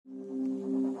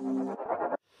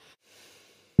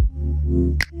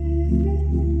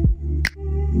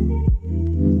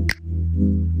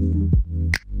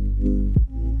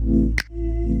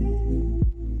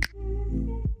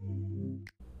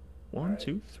One,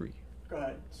 two, three. Go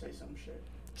ahead, say some shit.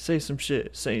 Say some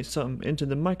shit. Say something into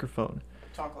the microphone.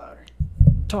 Talk louder.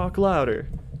 Talk louder.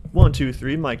 1, 2,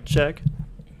 3. Mic check.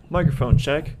 Microphone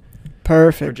check.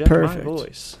 Perfect. Project Perfect. my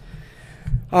voice.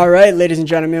 All right, ladies and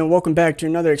gentlemen, welcome back to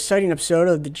another exciting episode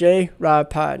of the J-Rod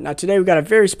Pod. Now, today we got a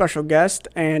very special guest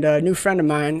and a new friend of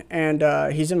mine, and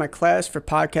he's in my class for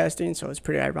podcasting, so it's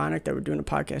pretty ironic that we're doing a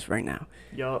podcast right now.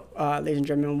 Yup. Ladies and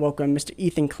gentlemen, welcome Mr.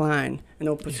 Ethan Klein, and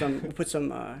we'll put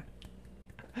some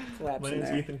claps My in name's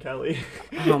there. Ethan Kelly.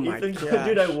 Oh my Ethan, gosh.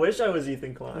 Dude, I wish I was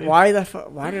Ethan Klein. Why the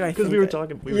fuck? Why did I? Because think we were that?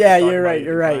 talking. Yeah, talking you're about right. Ethan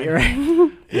You're right. Klein. You're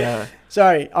right. Yeah.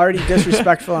 Sorry, already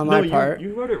disrespectful on my part.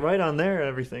 You wrote it right on there and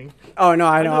everything. Oh no,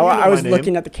 I know. know you know I was my name.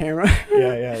 looking at the camera.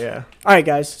 Yeah. All right,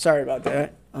 guys. Sorry about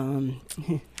that. Well,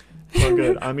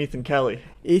 good. I'm Ethan Kelly.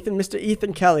 Mr.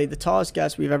 Ethan Kelly, the tallest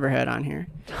guest we've ever had on here.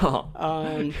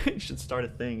 Oh. You should start a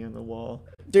thing in the wall.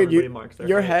 Dude, Everybody marks their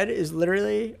your height. head is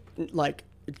literally like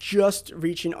just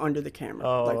reaching under the camera.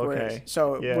 Oh, like okay.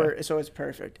 So it's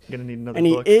perfect. Gonna need another And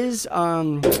he book. is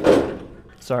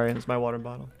Sorry, it's my water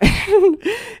bottle.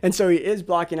 and so he is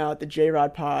blocking out the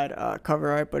J-Rod Pod cover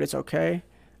art, but it's okay.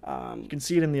 You can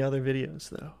see it in the other videos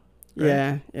though.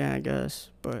 Right? Yeah, I guess.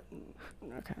 But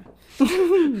okay.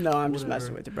 No, I'm just Whatever.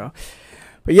 messing with you, bro.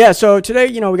 But yeah, so today,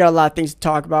 we got a lot of things to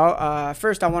talk about.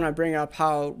 First, I want to bring up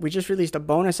how we just released a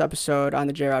bonus episode on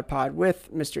the J-Rod Pod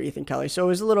with Mr. Ethan Kelly. So it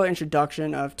was a little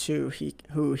introduction of who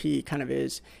he kind of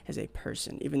is as a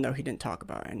person, even though he didn't talk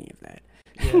about any of that.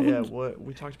 Yeah. What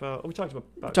we talked about? We talked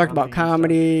about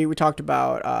comedy. We talked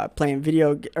about playing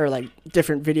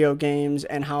different video games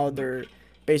and how they're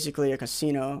basically a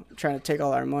casino trying to take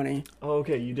all our money. Oh,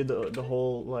 okay. You did the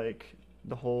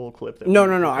whole clip. That No. we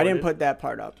I didn't recorded? put that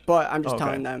part up, but I'm just Okay.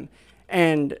 telling them.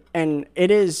 And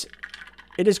it is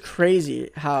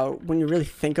crazy how when you really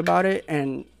think about it,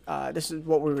 and this is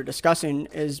what we were discussing,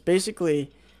 is basically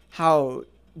how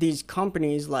these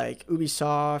companies like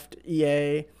Ubisoft,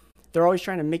 EA, they're always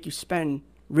trying to make you spend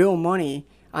real money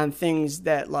on things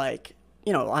that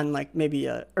on maybe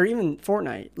or even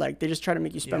Fortnite. Like they just try to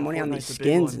make you spend money on these Fortnite's a big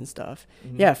skins one. and stuff.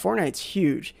 Mhm. Yeah, Fortnite's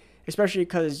huge, especially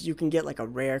because you can get like a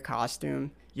rare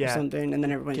costume or something, and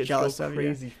then everyone's Kids jealous go of you.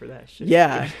 crazy for that shit.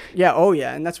 Yeah,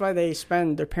 and that's why they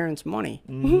spend their parents' money.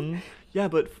 Mm-hmm. Yeah,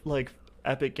 but like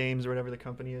Epic Games or whatever the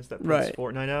company is that puts Right.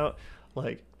 Fortnite out,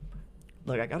 like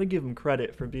I gotta give them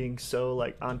credit for being so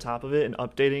like on top of it and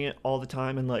updating it all the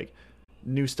time and like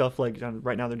new stuff. Like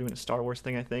right now they're doing a Star Wars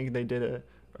thing. I think they did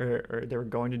or they were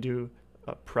going to do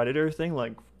a Predator thing,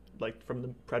 like from the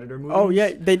Predator movies. Oh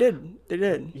yeah, they did.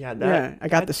 Yeah, I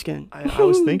got the skin. I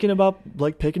was thinking about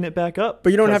like picking it back up,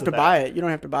 But you don't because have of to that. buy it. You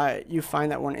don't have to buy it. You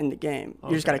find that one in the game.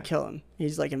 You just gotta Okay. kill him.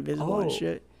 He's like invisible and Oh.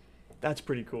 shit. That's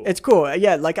pretty cool. It's cool.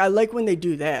 Yeah, like I like when they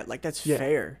do that. Like that's Yeah.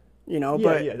 fair.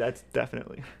 yeah, that's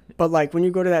definitely. But like when you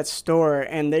go to that store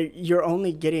and you're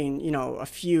only getting, a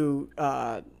few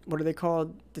what are they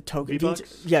called? The token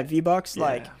V-Bucks? V-Bucks.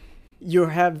 Like you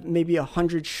have maybe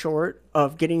 100 short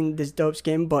of getting this dope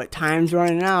skin, but time's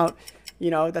running out.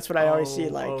 That's what I always see.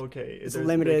 Like okay. it's a They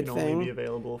limited can thing. only be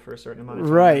available for a certain amount of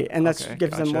time. Right, and that's Okay,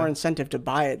 gives them gotcha. more incentive to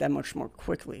buy it that much more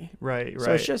quickly. Right.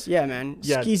 So it's just man,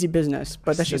 Yeah, skeezy business,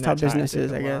 but that's Seen just how that business tactic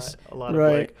is, a I lot- guess. A lot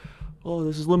Right. of like, oh,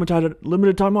 this is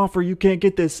limited time offer. You can't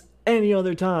get this any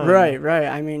other time. Right.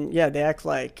 I mean, yeah, they act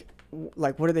like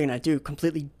what are they gonna do?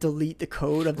 Completely delete the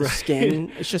code of the Right.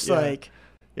 skin? It's just Yeah. like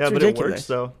Yeah, it's but ridiculous. it works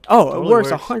though. Oh, Totally it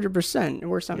works works. 100%. It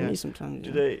works on Yeah. me sometimes.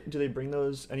 Do yeah. they bring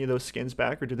any of those skins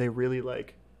back, or do they really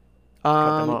like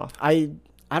cut them off? I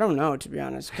don't know, to be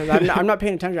honest, because I'm not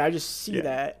paying attention. I just see Yeah.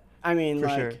 that. I mean, For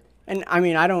like, sure. and I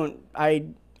mean,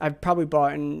 I've probably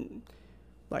bought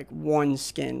like one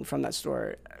skin from that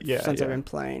store Yeah, since I've yeah. been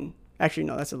playing. Actually,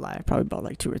 no, that's a lie. I probably bought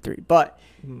like 2 or 3. But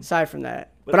aside from that,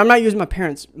 But- but I'm not using my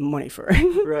parents' money for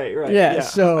it. Right. Yeah,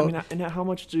 so- I mean, and how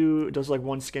much does like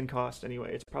one skin cost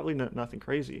anyway? It's probably nothing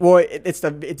crazy. Well, it's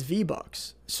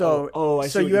V-Bucks. So I see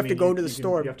so what you have mean. to go to the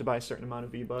store You have to buy a certain amount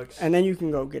of V-Bucks. and then you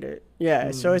can go get it. Yeah.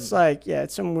 So it's like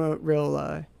it's some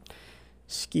real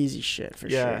skeezy shit for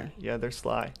sure. Yeah, they're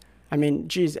sly. I mean,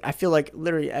 geez, I feel like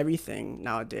literally everything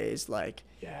nowadays, like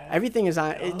Yeah. everything is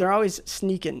on. Yeah. They're always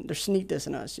sneaking. They're sneak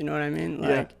dissing us. You know what I mean? Like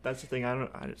Yeah, that's the thing. I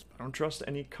don't trust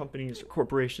any companies or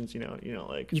corporations.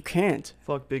 Like you can't.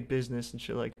 fuck big business and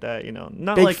shit like that.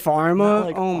 Not Big like pharma. not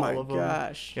like Oh all my of them.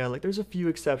 gosh. Yeah, like there's a few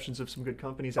exceptions of some good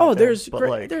companies out Oh, there. there's but great.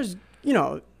 like, There's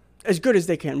as good as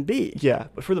they can be. yeah,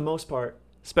 but for the most part,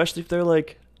 especially if they're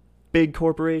like big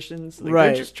corporations. Like, Right.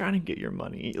 They're just trying to get your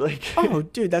money. Like, Oh,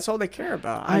 dude, that's all they care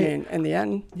about. I mean, in the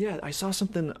end, yeah, I saw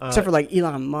something. except for like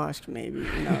Elon Musk, maybe.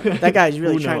 You know, that guy's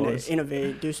really Who trying knows? to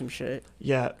innovate, do some shit.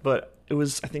 Yeah, but I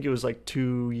think it was like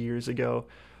 2 years ago.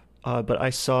 But I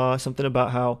saw something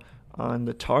about how on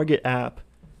the Target app,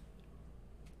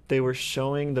 they were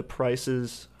showing the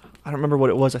prices. I don't remember what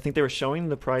it was. I think they were showing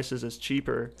the prices as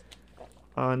cheaper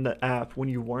on the app when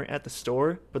you weren't at the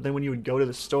store. But then when you would go to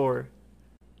the store,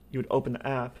 you would open the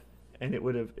app and it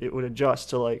would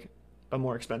adjust to like a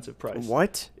more expensive price.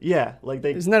 What? Yeah, like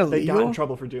Isn't that they got illegal? in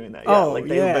trouble for doing that. Yeah, Oh, like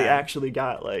they yeah. actually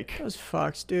got like Those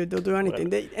fucks, dude. They'll do anything.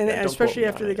 Whatever. And Yeah, don't especially quote me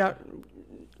after on they it. got,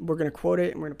 we're gonna quote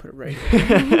it and we're gonna put it right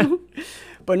here.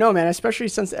 But no, man. Especially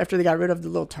since after they got rid of the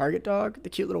little Target dog, the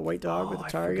cute little white dog with Oh, the I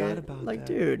Target. forgot about Like, that.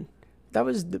 dude, that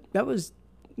was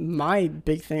my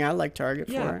big thing. I like Target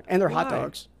Yeah, for, and their hot why?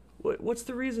 dogs, what's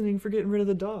the reasoning for getting rid of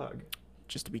the dog?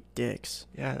 just to be dicks.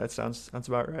 Yeah, that sounds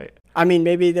about right. I mean,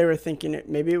 maybe they were thinking it.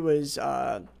 Maybe it was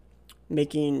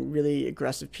making really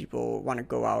aggressive people want to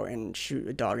go out and shoot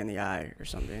a dog in the eye or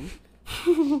something.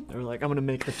 They were like, I'm gonna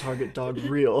make the Target dog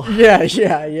real. Yeah.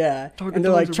 Target And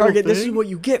they're like, dog's a real Target, this is thing? what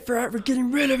you get for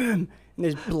getting rid of him. And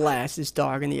they just blast this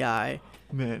dog in the eye.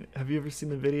 Man, have you ever seen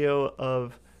the video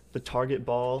of the Target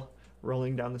ball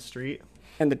rolling down the street?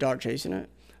 And the dog chasing it.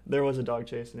 There was a dog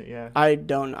chasing it, yeah. I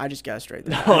just guessed right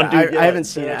there. No, I, dude, I yeah, haven't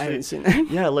seen it. they're I haven't actually- seen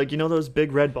it. Yeah, like you know those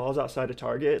big red balls outside of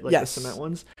Target, like Yes. the cement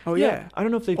ones. Oh, yeah. I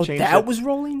don't know if they've Oh, changed that it. was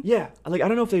rolling? Yeah, like I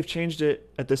don't know if they've changed it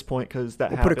at this point because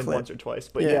that We'll put a happened clip. once or twice.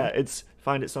 But Yeah. yeah, it's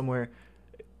find it somewhere.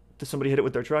 Somebody hit it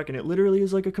with their truck and it literally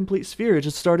is like a complete sphere. It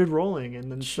just started rolling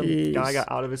and then some guy Jeez.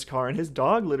 got out of his car and his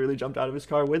dog literally jumped out of his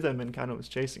car with him and kind of was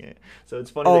chasing it. So it's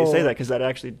funny that you say Oh. that because that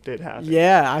actually did happen.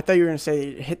 Yeah, I thought you were going to say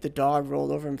it hit the dog,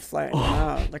 rolled over, and flattened him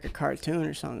out like a cartoon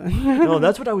or something. No,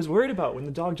 that's what I was worried about when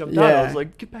the dog jumped out. I Yeah. was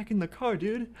like, get back in the car,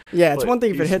 dude. Yeah, it's But one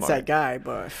thing if it he's hits smart. that guy,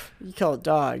 but if you kill a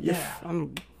dog, Yeah.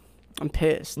 I'm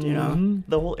pissed, you know? Mhm.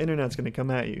 The whole internet's going to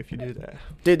come at you if you do that.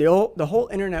 Dude, the whole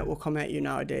internet will come at you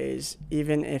nowadays,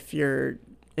 even if you're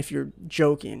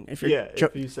joking. If you're Yeah, jo-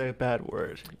 if you say a bad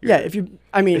word. yeah, you're- if you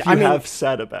I mean if you have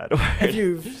said a bad word. if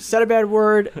you've said a bad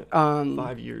word,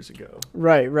 5 years ago.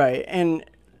 right. And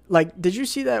like, did you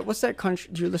see that? What's that country?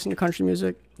 Do you listen to country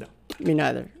music? No. Me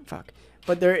neither. Fuck.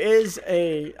 But there is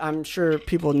I'm sure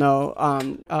people know,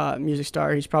 music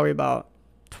star. He's probably about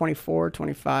 24,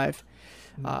 25,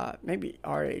 maybe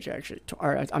our age actually.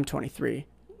 I'm 23,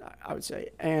 I would say.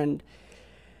 And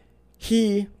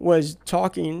he was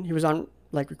talking. He was on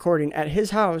like recording at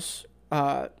his house,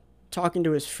 talking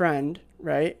to his friend,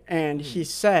 right? And he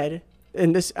said,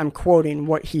 and this I'm quoting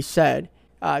what he said.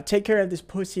 Take care of this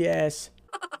pussy ass.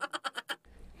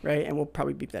 Right, and we'll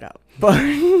probably beep that out,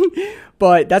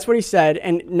 but that's what he said,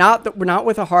 and we're not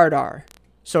with a hard R,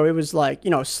 so it was like,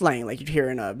 you know, slang like you'd hear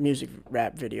in a music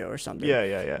rap video or something.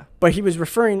 Yeah. But he was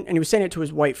referring, and he was saying it to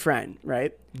his white friend,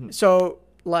 right? Mhm. So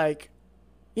like,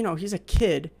 you know, he's a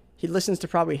kid. He listens to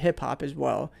probably hip hop as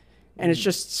well, and it's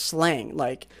just slang.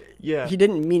 Like, Yeah. he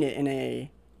didn't mean it in a.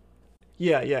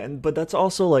 Yeah, but that's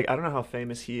also like I don't know how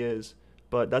famous he is,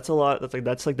 but that's a lot.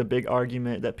 That's like the big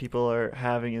argument that people are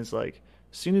having is like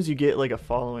as soon as you get like a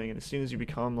following and as soon as you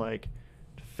become like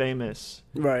famous,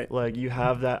 Right. like you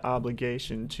have that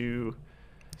obligation to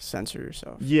Censor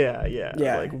yourself. yeah,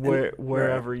 like and-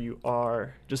 wherever you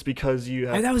are, just because you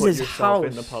have And that was put his yourself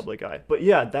in the house. public eye. But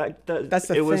yeah, That's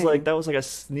the it was like thing. that was like a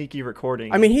sneaky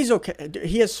recording. I mean, he's okay.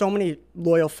 He has so many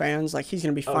loyal fans. Like, he's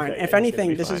gonna be fine. Okay, if yeah, he's gonna anything,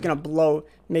 be this is fine. gonna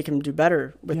make him do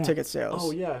better with Yeah. ticket sales.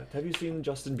 Oh yeah, have you seen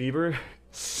Justin Bieber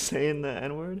saying the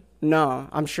N-word? No,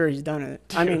 I'm sure he's done it.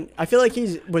 I mean, I feel like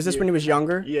was this when he was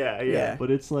younger? Yeah, Yeah.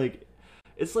 but it's like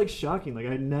shocking. Like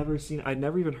I'd never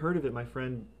even heard of it. My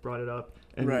friend brought it up,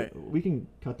 and Right. we can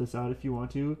cut this out if you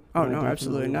want to. Oh, but I no, definitely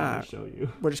absolutely wanna not. Show you.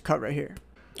 We'll just cut right here.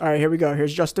 All right, here we go.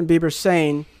 Here's Justin Bieber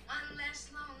saying, One less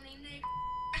lonely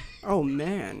nigga. "Oh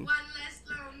man, One less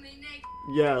lonely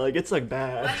nigga. Yeah, like it's like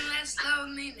bad, One less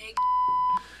lonely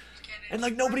nigga. and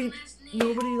like nobody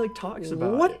like talks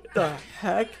about what it. the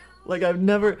heck? Like I've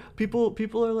never people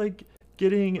are like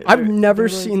getting. I've they're- never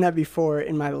they're, like- seen that before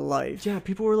in my life." Yeah,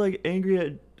 people were like angry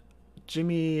at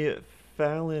Jimmy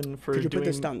Fallon for Could you doing. put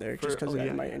this down there, just because that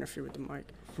yeah, might interfere with the mic?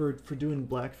 for doing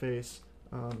blackface.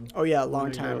 Oh yeah, a long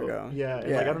long time ago. Yeah,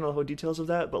 and like I don't know the whole details of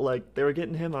that, but like they were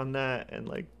getting him on that, and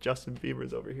like Justin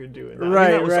Bieber's over here doing that. I mean,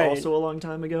 Right, that was right. also a long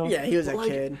time ago. Yeah, he was But, a like,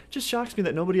 kid. Just shocks me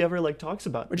that nobody ever like talks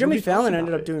about. But Jimmy nobody talks Fallon about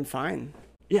ended up it. doing fine.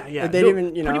 Yeah, yeah. They didn't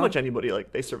even, you pretty know. much anybody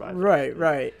like they survive. Right.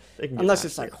 They can get Unless past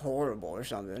it's like it. horrible or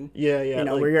something. Yeah, You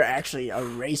know, like- where you're actually a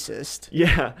racist.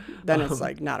 Yeah. Then it's Um,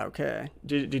 like not okay.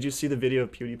 Did you see the video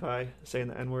of PewDiePie saying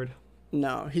the N-word?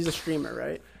 No, he's a streamer,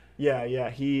 right? Yeah.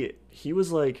 He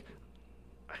was like,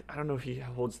 I don't know if he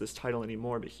holds this title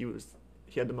anymore, but he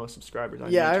had the most subscribers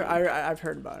on Yeah, YouTube. I've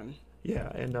heard about him. Yeah,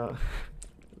 and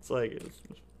it's like it's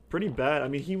pretty bad. I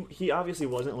mean, he obviously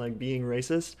wasn't like being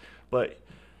racist, but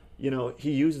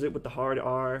he used it with the hard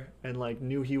R and like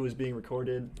knew he was being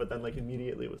recorded, but then like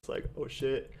immediately was like, oh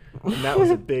shit, and that was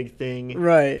a big thing.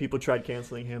 Right. People tried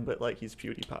canceling him, but like he's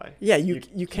PewDiePie. Yeah,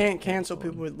 you can't cancel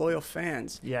people with loyal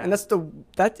fans. Yeah. And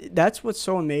that's what's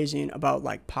so amazing about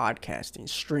like podcasting,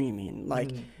 streaming.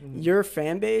 Like your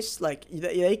fan base, like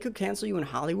they could cancel you in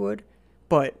Hollywood,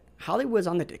 but Hollywood's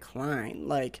on the decline.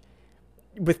 Like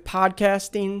with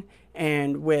podcasting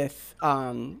and with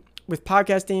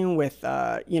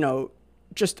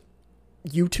just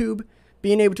YouTube,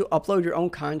 being able to upload your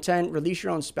own content, release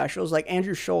your own specials. Like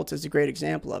Andrew Schultz is a great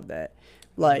example of that.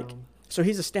 Like, so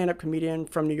he's a stand-up comedian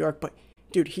from New York, but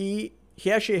dude, he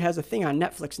actually has a thing on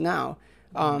Netflix now.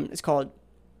 It's called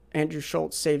Andrew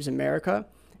Schultz Saves America,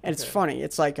 and it's funny.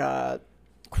 It's like a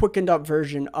quickened up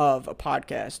version of a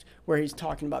podcast where he's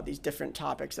talking about these different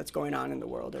topics that's going on in the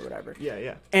world or whatever.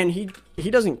 Yeah. And he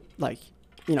doesn't like,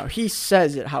 he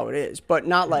says it how it is, but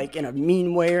not like in a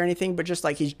mean way or anything, but just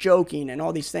like he's joking and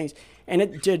all these things. And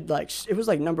it was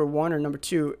like number 1 or number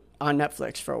 2 on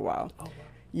Netflix for a while. Oh, wow.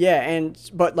 Yeah.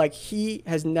 But like he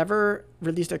has never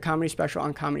released a comedy special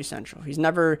on Comedy Central. He's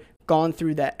never gone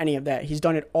through any of that. He's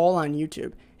done it all on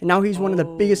YouTube. And now he's one of the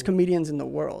biggest comedians in the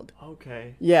world.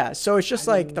 Okay. Yeah. So it's just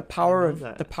like the power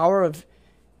of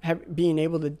being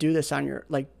able to do this on your,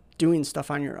 like, doing stuff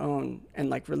on your own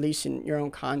and like releasing your own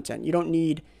content. You don't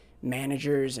need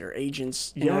managers or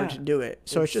agents in order to do it.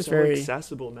 So it's just so very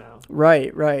accessible now.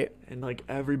 Right. And like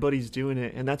everybody's doing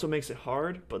it, and that's what makes it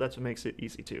hard, but that's what makes it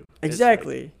easy too.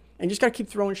 Exactly. And you just gotta keep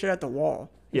throwing shit at the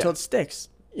wall until it sticks.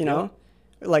 You know,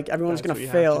 like everyone's gonna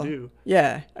fail.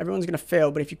 Yeah, everyone's gonna fail.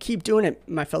 But if you keep doing it,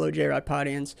 my fellow J-Rod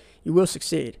Podians, you will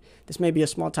succeed. This may be a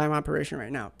small time operation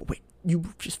right now, but wait, you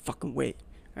just fucking wait.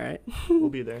 All right. We'll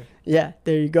be there. Yeah,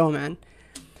 there you go, man.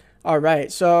 All right.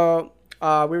 So we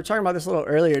were talking about this a little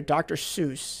earlier. Dr.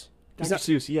 Seuss. Dr.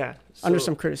 Seuss, yeah. So, under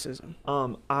some criticism.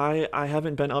 I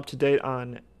haven't been up to date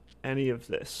on any of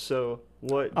this. So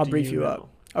I'll brief you up.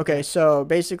 Okay. So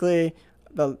basically,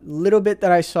 the little bit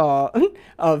that I saw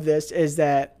of this is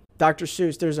that Dr.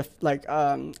 Seuss, there's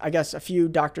I guess a few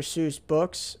Dr. Seuss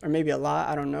books, or maybe a lot,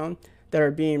 I don't know, that are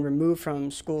being removed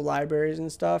from school libraries and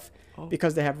stuff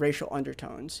because they have racial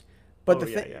undertones. But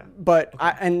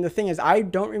and the thing is, I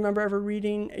don't remember ever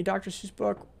reading a Dr. Seuss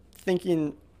book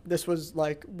thinking this was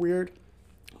like weird.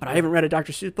 But I haven't read a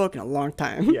Dr. Seuss book in a long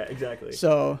time. Yeah, exactly.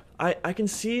 So I can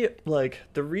see like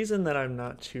the reason that I'm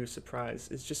not too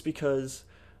surprised is just because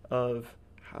of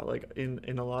how like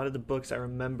in a lot of the books I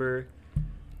remember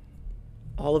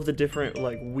all of the different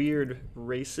like weird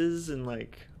races and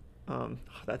like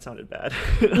that sounded bad.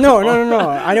 No.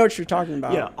 I know what you're talking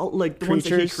about. Yeah, like the ones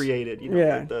that he created,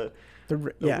 like the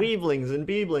weeblings and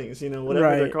beeblings,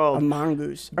 whatever they're called. A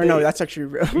mongoose. Or no, that's actually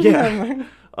real. Yeah.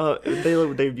 They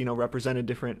represented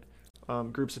different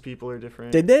groups of people or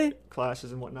different Did they?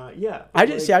 classes and whatnot. Yeah. I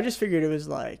just figured it was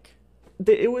like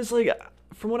it was like,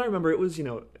 from what I remember, it was,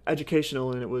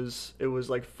 educational and it was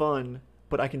like fun,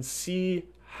 but I can see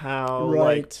how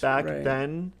back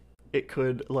then it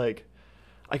could like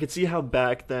I could see how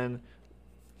back then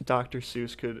Dr.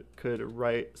 Seuss could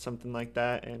write something like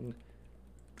that and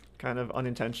kind of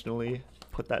unintentionally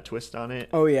put that twist on it.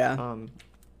 Oh yeah.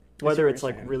 Whether it's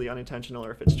like really unintentional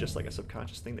or if it's just like a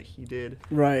subconscious thing that he did.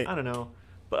 Right. I don't know,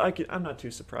 but I'm not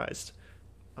too surprised.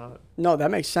 No, that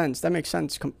makes sense. That makes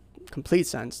sense. Complete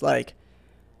sense. Like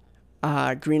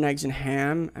green eggs and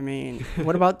ham. I mean,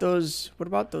 what about those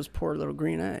poor little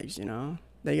green eggs?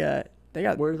 They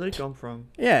got. Where do they come from?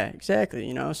 Yeah,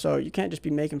 exactly. So you can't just be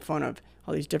making fun of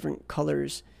all these different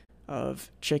colors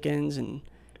of chickens and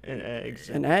eggs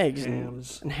and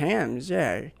hams. and hams.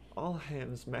 Yeah. All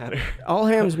hams matter. All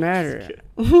hams matter.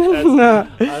 No.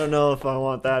 I don't know if I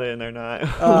want that in or not.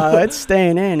 It's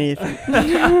staying in, Ethan.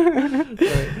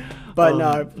 But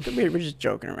no, we're just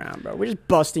joking around, bro. We're just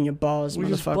busting your balls, we're motherfuckers.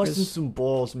 Just busting some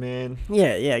balls, man.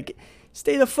 Yeah.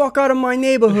 Stay the fuck out of my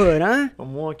neighborhood, huh?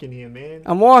 I'm walking here, man.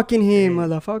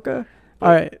 Motherfucker. All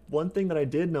right. One thing that I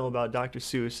did know about Dr.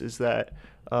 Seuss is that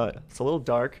it's a little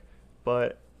dark,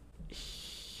 but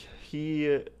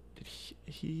he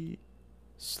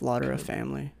slaughter a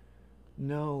family.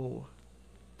 No.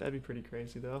 That'd be pretty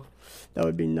crazy, though. That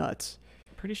would be nuts.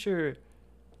 Pretty sure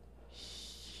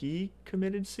he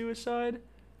committed suicide.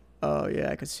 Oh yeah,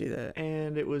 I could see that.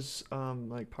 And it was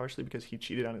like partially because he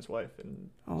cheated on his wife and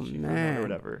man, or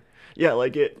whatever. Yeah,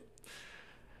 like it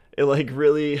like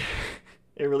really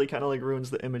it really kind of like ruins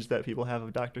the image that people have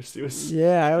of Dr. Seuss.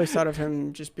 Yeah, I always thought of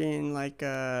him just being like,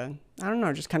 I don't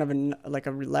know, just kind of like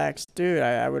a relaxed dude.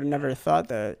 I would have never thought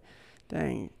that.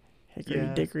 Dang, hickory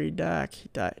Yeah. dickory dock. He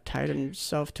tied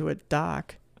himself to a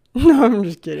dock. No, I'm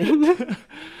just kidding.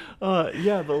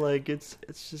 Yeah, but like it's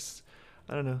just,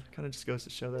 I don't know, kind of just goes to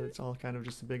show that it's all kind of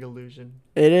just a big illusion.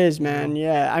 It is, man.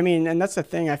 Yeah. I mean, and that's the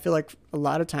thing. I feel like a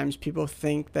lot of times people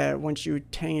think that once you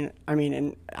attain, I mean,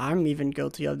 and I'm even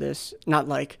guilty of this, not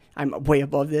like I'm way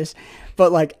above this,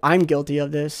 but like I'm guilty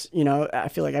of this. You know, I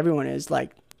feel like everyone is,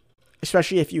 like,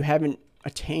 especially if you haven't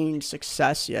attained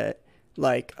success yet,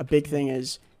 like a big thing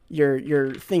is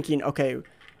you're thinking, okay,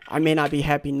 I may not be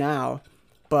happy now,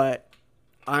 but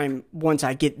once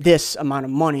I get this amount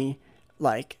of money,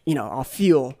 like, you know, I'll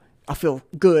feel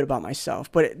good about myself.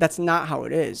 But that's not how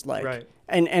it is. Like, Right.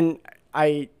 and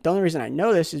the only reason I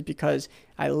know this is because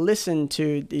I listen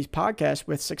to these podcasts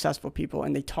with successful people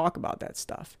and they talk about that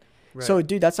stuff. Right. So,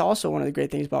 dude, that's also one of the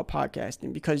great things about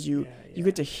podcasting, because you Yeah.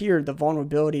 get to hear the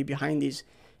vulnerability behind these,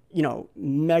 you know,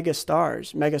 mega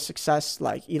stars, mega success,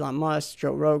 like Elon Musk,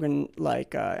 Joe Rogan,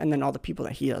 like, and then all the people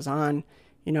that he has on,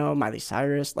 you know, Miley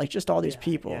Cyrus, like just all these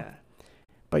people. Yeah.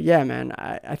 But yeah, man,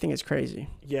 I think it's crazy.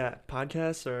 Yeah,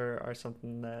 podcasts are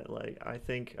something that, like, I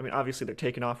mean, obviously they're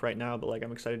taking off right now, but like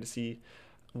I'm excited to see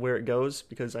where it goes,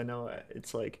 because I know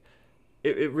it's like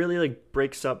it really like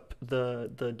breaks up the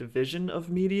division of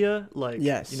media. Like,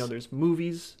 Yes. you know, there's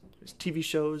movies, there's TV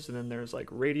shows, and then there's like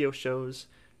radio shows,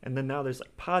 and then now there's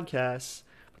like podcasts,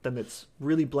 but then it's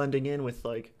really blending in with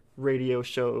like radio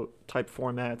show type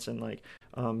formats and like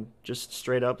just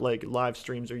straight up like live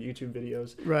streams or YouTube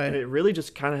videos. Right. And it really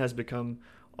just kind of has become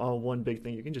all one big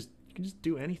thing. You can just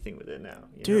do anything with it now.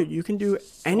 Dude, know? you can do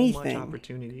So anything. much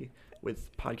opportunity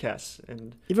with podcasts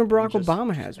and Even Barack just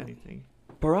Obama has one. anything.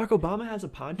 Barack Obama has a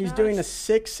podcast. He's doing a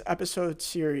 6-episode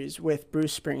series with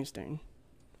Bruce Springsteen.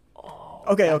 Oh,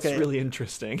 Okay, that's okay. really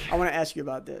interesting. I want to ask you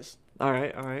about this. All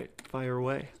right, fire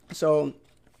away. So,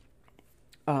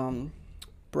 Barack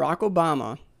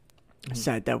Obama Mm-hmm.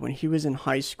 said that when he was in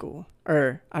high school,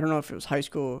 or I don't know if it was high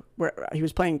school, where he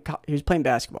was playing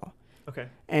basketball, Okay.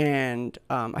 and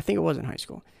I think it was in high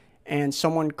school, and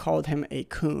someone called him a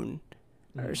coon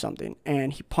or Mhm. something,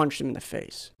 and he punched him in the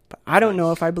face. But I don't know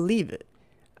Nice. if I believe it.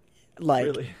 Like,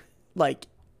 Really? like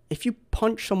if you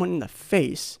punch someone in the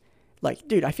face, like,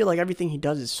 dude, I feel like everything he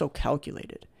does is so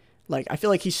calculated. Like, I feel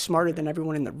like he's smarter than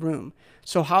everyone in the room.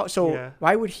 So Yeah.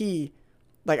 why would he,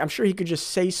 like, I'm sure he could just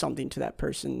say something to that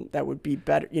person that would be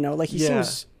better, you know, like he Yeah.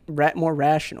 seems more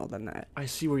rational than that. I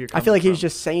see where you're I coming feel like he was from.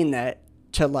 just saying that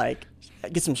to, like,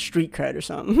 get some street cred or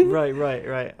something.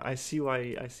 Right. I see why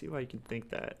you can think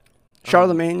that.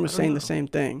 Charlemagne was I don't saying know. the same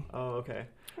thing. Oh, okay.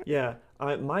 Yeah.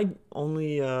 My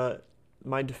only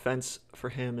my defense for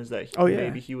him is that Oh, yeah.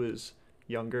 maybe he was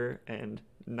younger and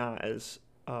not as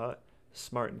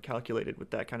smart and calculated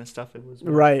with that kind of stuff. It was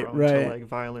more Right, prone right. to like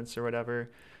violence or whatever,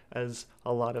 as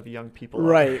a lot of young people are.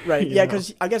 Right. you Yeah, know?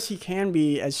 because I guess he can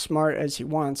be as smart as he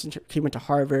wants. He went to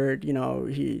Harvard, you know,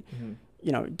 he, Mhm.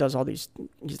 you know, does all these,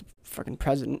 he's the fucking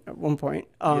president at one point.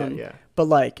 Yeah. But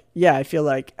like, yeah, I feel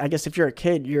like, I guess if you're a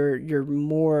kid, you're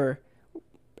more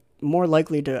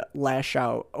likely to lash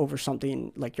out over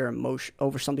something like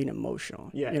over something emotional.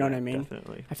 Yeah. You know what I mean?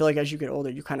 Definitely. I feel like as you get older,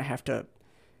 you kind of have to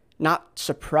not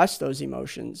suppress those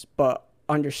emotions, but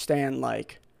understand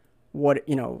like what,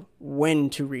 you know, when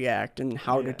to react and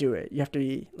how to Yeah. do it. You have to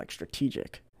be like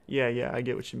strategic. Yeah, I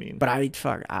get what you mean. But I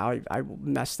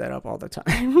mess that up all the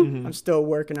time. Mhm. I'm still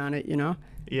working on it, you know?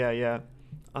 Yeah.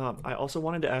 I also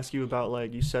wanted to ask you about,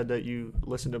 like, you said that you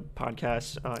listen to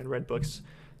podcasts and read books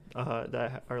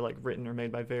that are like written or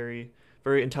made by very,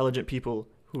 very intelligent people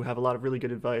who have a lot of really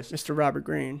good advice. Mr. Robert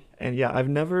Greene. And yeah, I've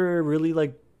never really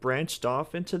like branched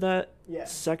off into that Yeah.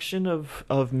 section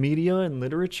of media and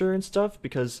literature and stuff,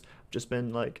 because I've just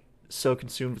been like so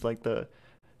consumed with like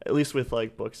at least with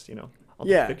like books, you know, all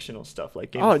Yeah. the fictional stuff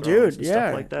like Game Oh, of Thrones dude, and yeah.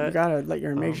 stuff like that. You gotta let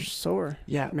your imagination soar.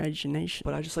 Yeah, Imagination.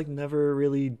 but I just like never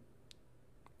really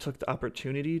took the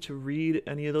opportunity to read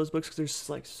any of those books, because there's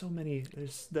like so many,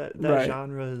 there's that Right.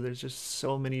 genre, there's just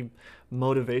so many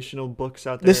motivational books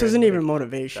out there. This isn't and, even like,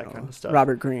 motivational. kind of stuff.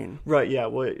 Robert Greene. right. Yeah,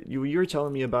 what you were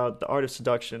telling me about The Art of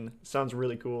Seduction sounds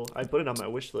really cool. I put it on my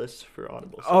wish list for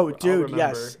Audible, so Oh, I'll dude, remember,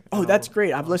 yes. and Oh, that's I'll-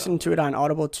 great. I've I'll listened to it on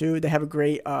Audible too. They have a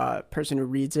great person who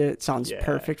reads it. It sounds Yeah.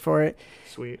 perfect for it.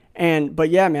 Sweet. But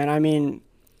yeah, man, I mean,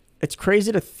 it's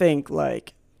crazy to think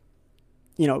like,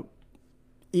 you know,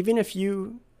 even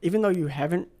though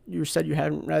you said you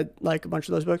haven't read like a bunch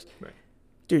of those books, Right.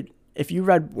 dude, if you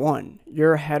read one,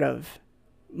 you're ahead of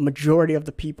majority of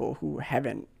the people who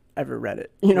haven't ever read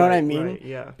it. You know what I mean? Right,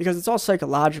 yeah. Because it's all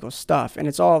psychological stuff, and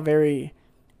it's all very.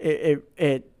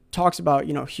 It talks about,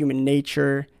 you know, human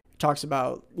nature. It talks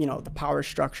about, you know, the power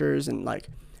structures, and like,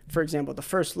 for example, the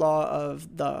first law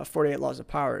of the 48 laws of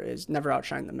power is never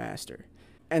outshine the master.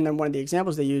 And then one of the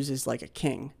examples they use is like a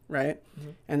king, right? Mm-hmm.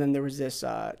 And then there was this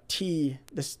I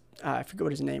forget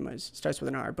what his name was. It starts with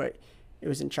an R, but it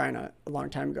was in China a long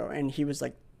time ago. And he was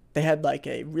like, they had like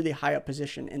a really high up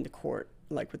position in the court,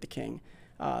 like with the king,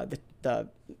 the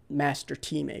master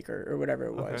tea maker or whatever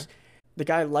it was. Okay.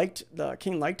 The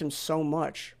king liked him so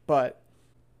much, but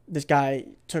this guy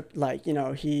took like, you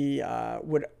know, he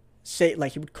would say,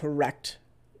 like, he would correct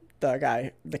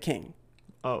the king.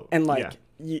 Oh, and like,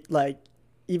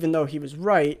 even though he was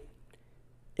right,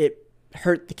 it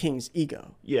hurt the king's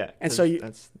ego. Yeah. And so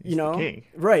that's you know, the king.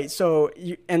 Right. So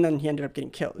and then he ended up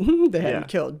getting killed. They had him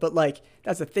killed. But like,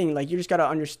 that's the thing. Like, you just got to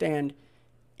understand,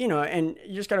 you know, and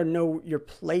you just got to know your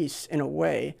place in a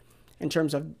way in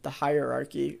terms of the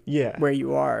hierarchy where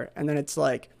you are. And then it's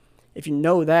like, if you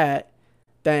know that,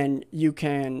 then you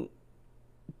can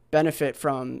benefit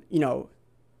from, you know,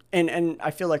 and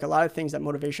I feel like a lot of things that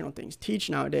motivational things teach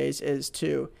nowadays is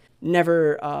to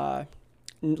never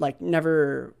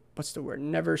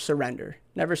surrender.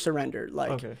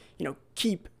 Like, you know,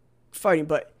 keep fighting,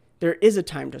 but there is a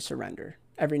time to surrender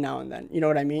every now and then. You know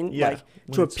what I mean? Yeah, like,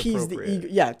 to appease the ego.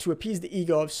 Yeah, to appease the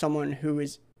ego of someone who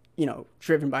is, you know,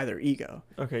 driven by their ego.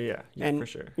 Okay, yeah, and, for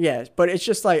sure. Yeah, but it's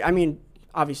just like, I mean,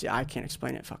 obviously I can't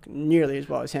explain it fucking nearly as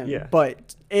well as him. Yeah.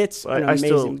 But it's an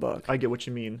amazing book. I get what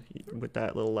you mean with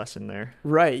that little lesson there.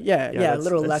 Right, yeah, a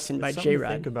little lesson by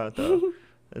J-Rod. Think about, though.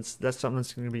 That's something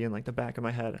that's going to be in like the back of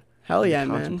my head. Hell yeah,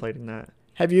 man. Contemplating that.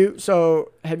 Have you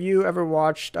ever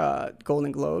watched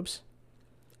Golden Globes?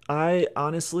 I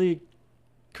honestly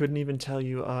couldn't even tell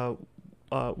you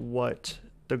what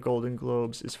the Golden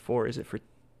Globes is for. Is it for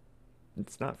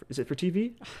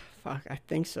TV? Fuck, I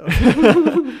think so.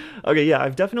 Okay, yeah,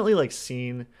 I've definitely like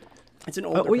seen. It's an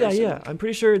older person. Yeah. I'm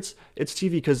pretty sure it's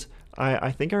TV because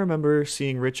I think I remember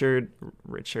seeing Ricky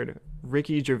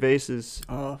Gervais's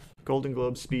Golden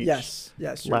Globe speech. Yes,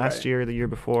 last year, the year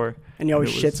before. And he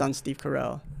always shits on Steve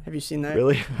Carell. Have you seen that?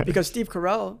 Really? Because Steve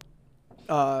Carell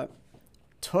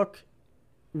took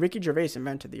Ricky Gervais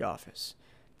invented The Office.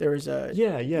 There was a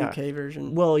UK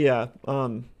version. Well, yeah.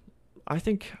 I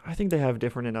think they have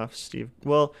different enough, Steve.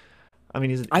 Well, I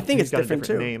mean, I think it's different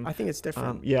too. Name. I think it's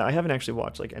different. Yeah, I haven't actually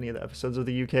watched like any of the episodes of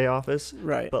the UK Office.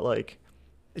 Right. But like,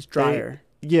 it's drier.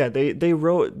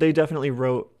 They definitely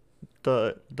wrote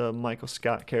the Michael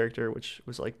Scott character, which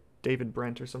was like David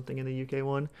Brent or something in the UK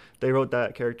one. They wrote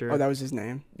that character. Oh, that was his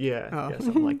name? Yeah,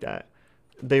 something like that.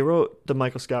 They wrote the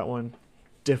Michael Scott one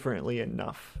differently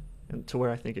enough, and to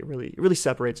where I think it really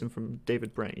separates him from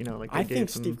David Brent. You know, like I think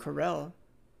Steve Carell.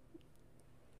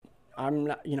 I'm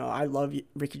not, you know, I love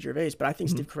Ricky Gervais, but I think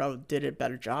Steve Carell did a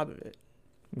better job of it.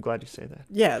 I'm glad you say that.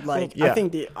 Yeah, like I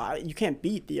think you can't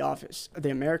beat The Office,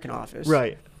 the American Office,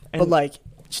 right? But like,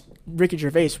 Ricky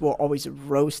Gervais will always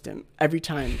roast him every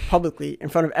time publicly in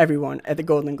front of everyone at the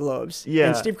Golden Globes. Yeah,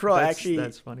 and Steve Carell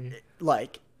that's funny.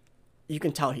 Like, you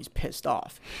can tell he's pissed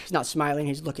off. He's not smiling.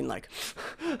 He's looking like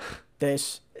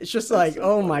this. It's just like,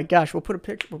 so my gosh. We'll put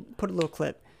a little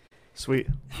clip. Sweet.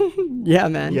 Yeah,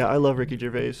 man. Yeah, I love Ricky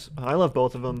Gervais. I love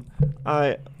both of them.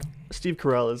 Steve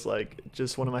Carell is like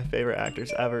just one of my favorite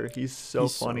actors ever. He's so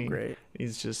funny. So great.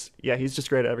 He's just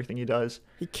great at everything he does.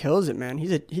 He kills it, man.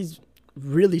 He's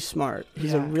really smart.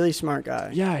 He's a really smart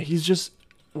guy. Yeah, he's just,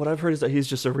 what I've heard is that he's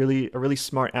just a really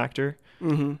smart actor.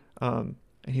 Mm-hmm. And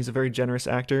he's a very generous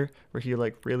actor where he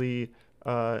like really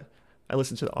I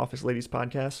listen to the Office Ladies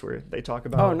podcast where they talk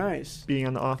about being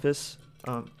on The Office.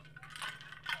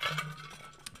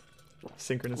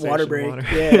 Synchronization water break.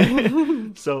 Yeah.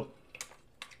 So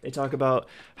they talk about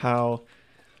how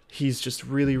he's just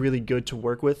really good to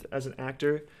work with as an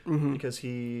actor because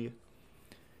he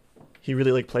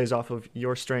really like plays off of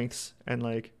your strengths, and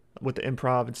like with the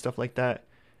improv and stuff like that,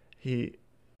 he'll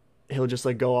just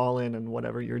like go all in on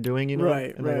whatever you're doing, you know.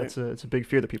 Right. It's a big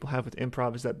fear that people have with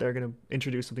improv, is that they're gonna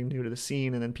introduce something new to the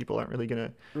scene and then people aren't really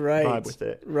gonna vibe with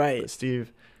it. Right. But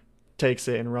Steve takes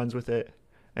it and runs with it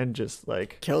and just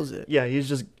like kills it. Yeah, he's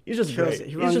just kills great.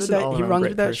 He runs with that. He runs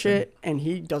with that shit, and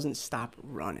he doesn't stop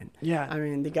running. Yeah. I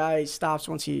mean, the guy stops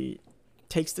once he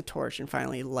takes the torch and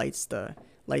finally lights the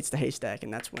haystack,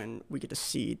 and that's when we get to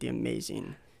see the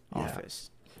amazing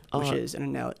Office, which is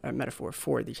a metaphor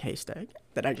for the haystack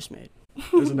that I just made.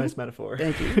 It was a nice metaphor.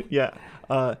 Thank you. Yeah.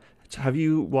 Have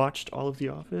you watched all of The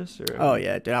Office? Or? Oh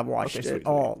yeah, dude, I've watched it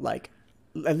all like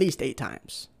at least 8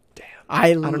 times. Damn.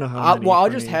 I don't know how many well, I'll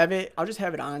for just me. have it. I'll just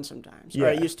have it on sometimes. Or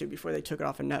I Yeah. used to before they took it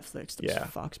off of Netflix. Those Yeah.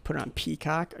 fucks put it on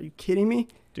Peacock. Are you kidding me?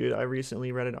 Dude, I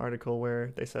recently read an article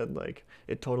where they said like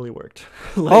it totally worked.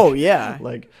 Oh yeah,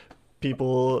 Like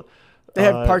people they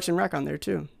have uh, Parks and Rec on there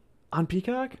too. on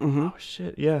Peacock? Mm-hmm. Oh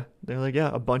shit. Yeah. They're like, yeah,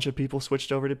 a bunch of people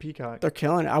switched over to Peacock. They're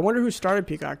killing it. I wonder who started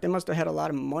Peacock. They must have had a lot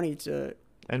of money to.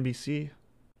 NBC.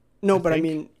 No, I but think. I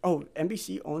mean, oh,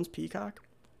 NBC owns Peacock.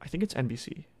 I think it's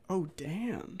NBC. Oh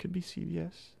damn! Could be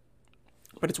CBS.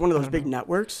 But it's one of I those don't big know.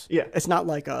 networks. Yeah. It's not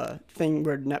like a thing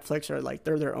where Netflix are like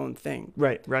they're their own thing.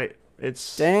 Right, right.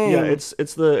 It's Dang. yeah, it's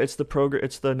the program,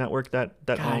 it's the network that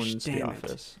Gosh, owns damn The it.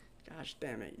 Office. Gosh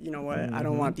damn it! You know what? I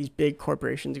don't Mhm. want these big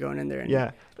corporations going in there. And,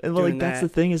 Yeah, and well, doing like that's the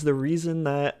that. thing is the reason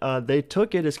that they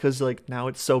took it is because like now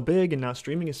it's so big and now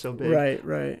streaming is so big, Right.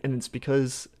 Right. and it's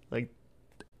because like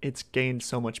it's gained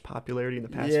so much popularity in the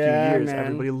past Yeah, few years. man.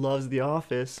 Everybody loves The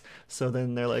Office, so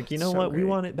then they're like, you know So what, we great.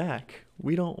 want it back.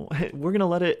 We don't.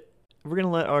 We're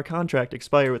gonna let our contract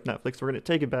expire with Netflix. We're gonna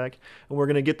take it back, and we're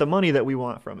gonna get the money that we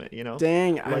want from it. You know.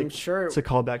 Dang, I'm Like, sure. It's a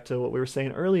callback to what we were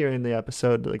saying earlier in the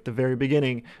episode, like the very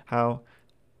beginning, how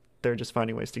they're just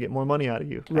finding ways to get more money out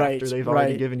of you Right, after they've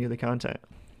already right. given you the content.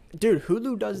 Dude,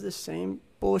 Hulu does the same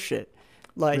bullshit.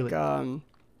 Like, Really?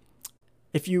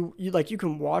 if you like, you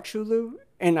can watch Hulu,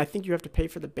 and I think you have to pay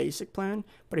for the basic plan.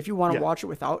 But if you want to Yeah. watch it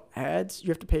without ads, you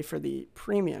have to pay for the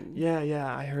premium. Yeah,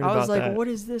 I heard I about was like, that. what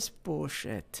is this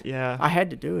bullshit? Yeah, I had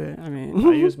to do it. I mean,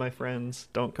 I use my friends.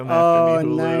 Don't come oh, after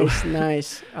me, Hulu. nice,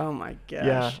 nice. Oh my gosh.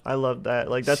 Yeah, I love that.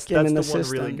 Like that's Skin in the the one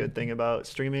really system. good thing about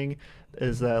streaming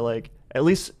is that like at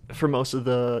least for most of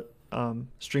the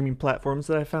streaming platforms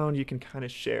that I found, you can kind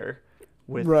of share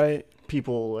with Right.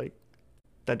 people like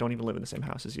that don't even live in the same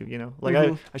house as you. You know, like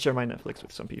Mhm. I share my Netflix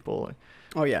with some people. Like,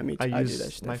 Oh yeah, me too. I do that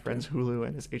use stuff my too. friend's Hulu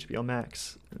and his HBO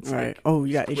Max. It's Right. like, Oh,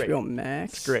 you got it's great. HBO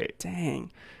Max. It's great.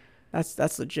 Dang.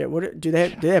 That's legit. What do they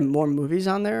have more movies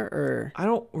on there or? I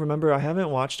don't remember. I haven't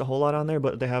watched a whole lot on there,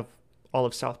 but they have all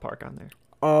of South Park on there.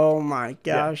 Oh my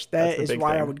Yeah, gosh, that's that the is big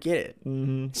why I thing. would get it.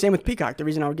 Mm-hmm. Same with Peacock. The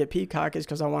reason I would get Peacock is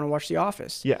because I want to watch The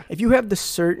Office. Yeah. If you have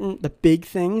the big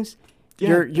things, Yeah,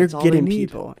 you're that's all they getting need.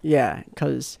 people. Yeah,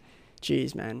 because,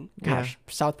 geez, man, gosh,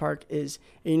 South Park is.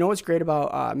 And you know what's great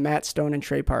about Matt Stone and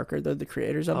Trey Parker? They're the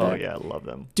creators of Oh that. yeah, I love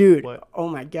them. Dude. What? Oh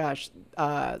my gosh,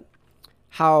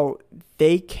 how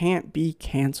they can't be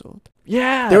canceled.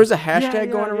 Yeah. There was a Yeah, hashtag yeah,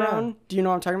 going yeah. around. Do you know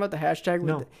what I'm talking about? The hashtag. With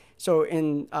No. So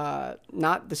in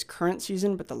not this current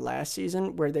season, but the last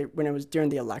season, when it was during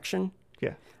the election,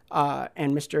 Yeah.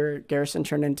 and Mr. Garrison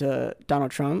turned into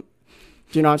Donald Trump.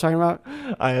 Do you know what I'm talking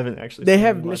about? I haven't actually. They seen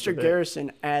have much Mr. of it.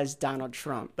 Garrison as Donald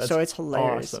Trump, so That's it's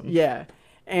hilarious. awesome. Yeah,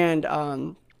 and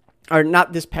or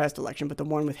not this past election, but the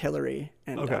one with Hillary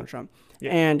and Okay. Donald Trump.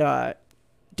 Yeah. And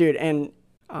dude, and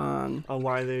Oh,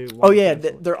 why they? oh want yeah,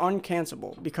 cancel- they're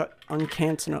uncancelable because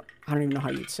uncancelable. I don't even know how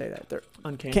you'd say that. They're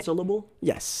uncancelable.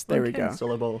 yes, there we go.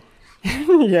 Uncancelable.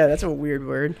 Yeah, that's a weird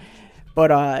word,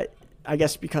 but I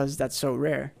guess because that's so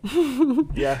rare.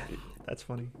 Yeah, that's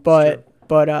funny. It's But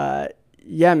true.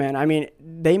 yeah, man. I mean,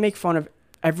 they make fun of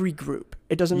every group.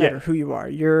 It doesn't Yeah. matter who you are.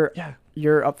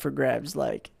 You're up for grabs.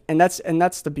 Like, and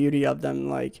that's the beauty of them.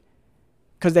 Like,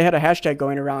 because they had a hashtag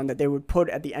going around that they would put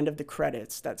at the end of the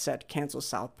credits that said "cancel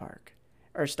South Park"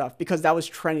 or stuff because that was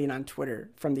trending on Twitter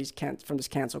from this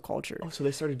cancel culture. Oh, so they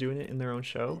started doing it in their own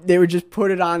show. They would just put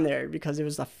it on there because it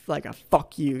was like a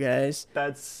fuck you guys.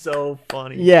 That's so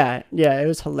funny. Yeah, it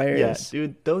was Yeah, hilarious.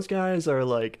 dude, those guys are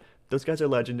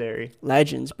legendary.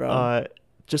 Legends, bro.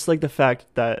 Just like the fact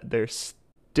that they're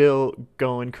still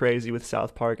going crazy with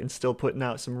South Park and still putting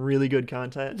out some really good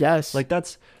content. Yes. Like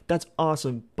that's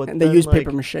awesome. But and they then, use like,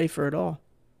 paper mache for it all.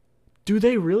 Do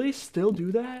they really still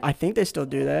do that? I think they still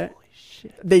do that. Holy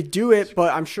shit. They do it,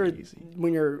 but I'm sure crazy.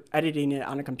 when you're editing it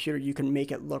on a computer, you can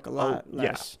make it look a lot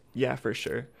less. Yeah, for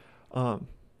sure.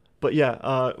 But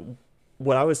yeah,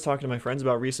 what I was talking to my friends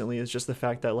about recently is just the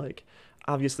fact that like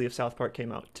obviously if South Park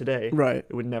came out today, Right.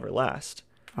 it would never last.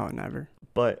 Oh, never.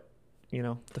 But you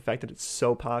know, the fact that it's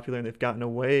so popular and they've gotten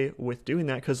away with doing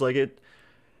that because like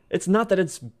it's not that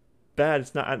it's bad.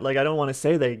 It's not like I don't want to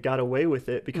say they got away with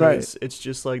it because it's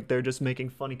just like they're just making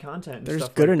funny content and They're stuff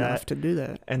just good like enough that. to do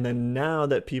that. And then now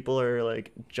that people are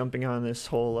like jumping on this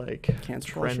whole like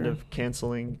Cancel trend culture. of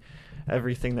canceling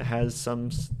everything that has some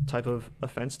type of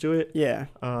offense to it, Yeah.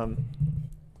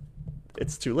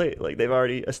 it's too late. Like they've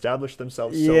already established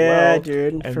themselves so Yeah, well.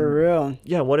 dude. and- For real.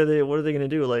 Yeah, what are they gonna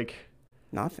do? Like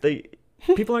Nothing.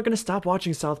 people aren't gonna stop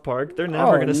watching South Park. They're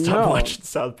never Oh, gonna stop no. watching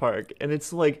South Park. And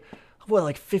it's like what,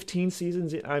 like 15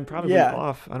 seasons? I'm probably Yeah.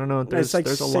 off. I don't know. It's like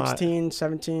there's a lot. 16,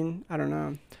 17. I don't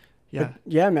know. Yeah. But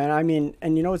yeah, man. I mean,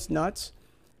 and you know what's nuts?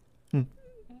 Hmm.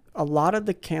 a lot of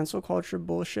the cancel culture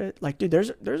bullshit, like, dude,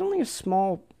 there's only a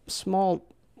small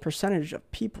percentage of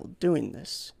people doing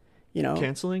this, you know,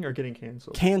 Canceling or getting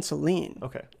canceled? canceling.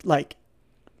 Okay. Like,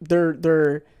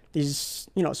 they're these,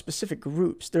 you know, specific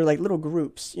groups. They're like little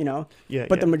groups, you know. Yeah.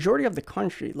 But yeah. the majority of the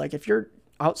country, like if you're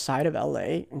outside of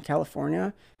LA and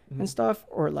California Mhm. and stuff,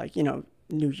 or like, you know,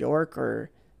 New York or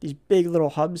these big little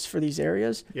hubs for these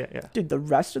areas, Yeah. Yeah. dude, the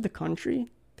rest of the country,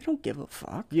 they don't give a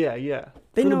fuck. Yeah. Yeah.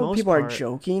 They For the know most people are part-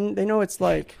 joking. They know it's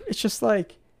just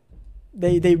like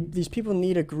these people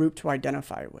need a group to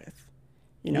identify with,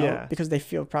 you know, Yeah. because they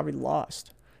feel probably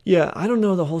lost. Yeah, I don't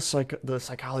know the whole the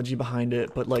psychology behind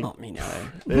it, but like Oh, me neither.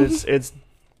 it's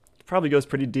probably goes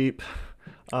pretty deep.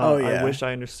 Oh, yeah. I wish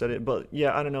I understood it, but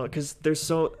yeah, I don't know, because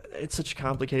it's such a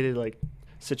complicated like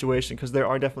situation, because there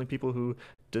are definitely people who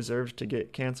deserve to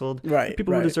get canceled, Right.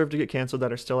 people who right. deserve to get canceled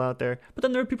that are still out there, but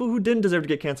then there are people who didn't deserve to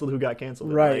get canceled who got canceled.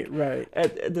 And, Right. like, right.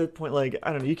 at the point, like,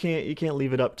 I don't know, you can't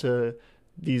leave it up to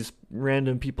these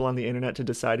random people on the internet to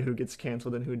decide who gets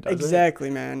canceled and who doesn't. Exactly,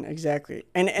 man. Exactly.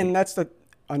 And that's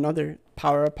another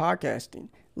power of podcasting.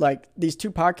 Like these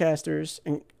two podcasters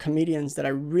and comedians that I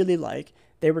really like,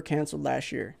 they were canceled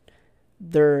last year.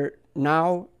 They're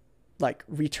now like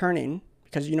returning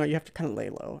because, you know, you have to kind of lay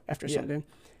low after Yeah. something.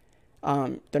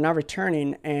 They're now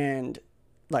returning, and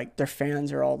like their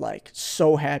fans are all like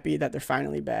so happy that they're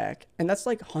finally back. And that's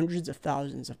like hundreds of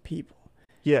thousands of people.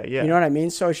 Yeah, yeah. You know what I mean?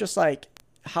 So it's just like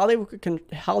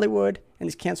Hollywood and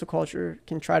this cancel culture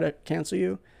can try to cancel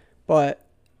you, but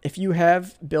if you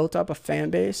have built up a fan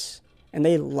base and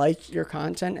they like your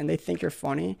content and they think you're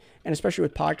funny, and especially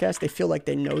with podcasts, they feel like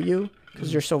they know you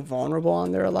because you're so vulnerable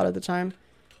on there a lot of the time,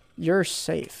 you're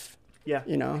safe. Yeah.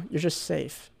 You know, you're just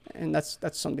safe, and that's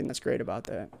something that's great about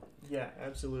that. Yeah,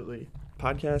 absolutely.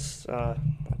 Podcasts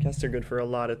are good for a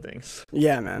lot of things.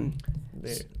 Yeah, man.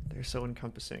 They're so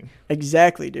encompassing.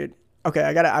 Exactly, dude. Okay,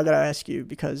 I gotta ask you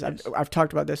because Yes. I've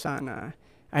talked about this on I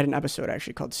had an episode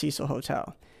actually called Cecil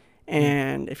Hotel,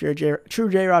 and if you're a true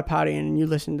J-Rod Potty and you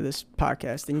listen to this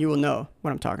podcast, then you will know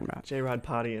what I'm talking about. J-Rod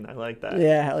Potty, and I like that.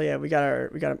 Yeah, hell yeah, we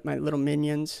got my little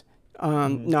minions.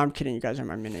 Mhm. No, I'm kidding. You guys are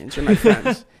my minions. You're my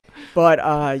friends. But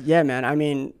yeah, man. I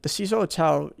mean, the Cecil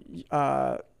Hotel.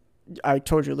 I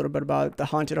told you a little bit about it, the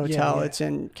haunted hotel. yeah. It's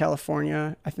in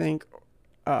California, I think.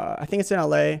 I think it's in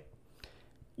LA.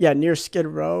 Yeah, near Skid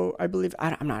Row, I believe.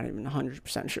 I'm not even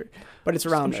 100% sure, but it's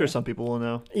around I'm there. sure some people will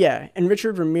know. Yeah, and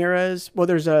Richard Ramirez. Well,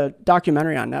 there's a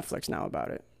documentary on Netflix now about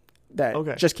it that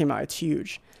Okay. just came out. It's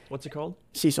huge. What's it called?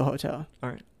 Cecil Hotel. All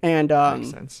right. And Makes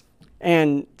sense.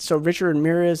 and so Richard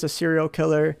Ramirez, a serial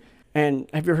killer. And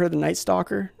have you heard of The Night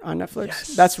Stalker on Netflix?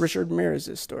 Yes. That's Richard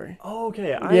Ramirez's story. Oh, okay.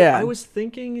 Yeah. I was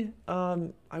thinking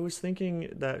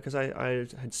that because I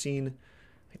had seen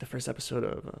like the first episode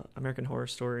of American Horror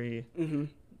Story, Mm-hmm.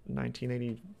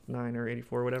 1989 or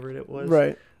 84, whatever it was.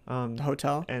 Right. Um, The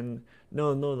hotel. and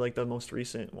no, like the most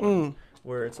recent one Mm.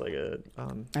 where it's like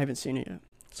I haven't seen it yet.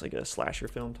 it's like a slasher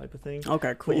film type of thing.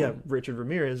 Okay, cool. But yeah, Richard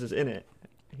Ramirez is in it.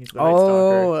 He's the Night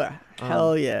Stalker. Oh,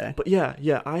 hell yeah. But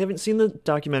yeah, I haven't seen the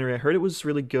documentary. I heard it was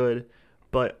really good,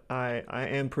 but I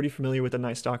am pretty familiar with the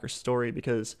Night Stalker story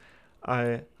because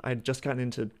I'd just gotten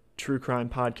into true crime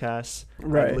podcasts.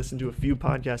 Right. I listened to a few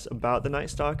podcasts about the Night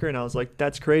Stalker, and I was like,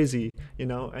 that's crazy, you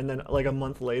know? And then like a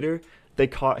month later, they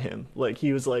caught him. Like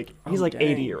he's Oh, like dang.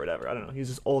 80 or whatever. I don't know. He's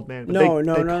this old man. But No,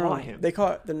 they no. caught him.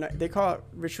 They caught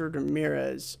Richard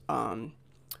Ramirez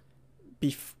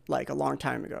like a long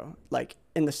time ago, like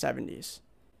in the 70s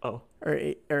Oh. or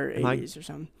Am I- 80s or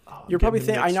something. Oh, You're I'm probably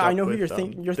getting thinking. mixed I up know who with, you're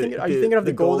thinking. You're the- thinking. Are you thinking of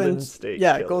the Golden State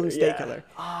Yeah, Killer. Golden State Yeah. Killer.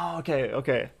 Oh,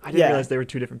 okay. I didn't Yeah. realize they were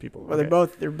two different people. Well,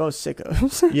 Okay. they're both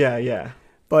sickos. Yeah.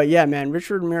 But yeah, man,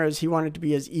 Richard Ramirez, he wanted to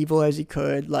be as evil as he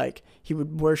could. Like he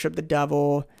would worship the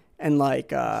devil and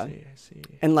like I see.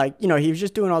 and like, you know, he was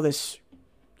just doing all this.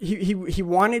 He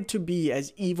wanted to be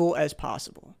as evil as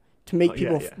possible to make Oh, yeah,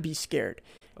 people yeah. be scared.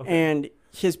 Okay.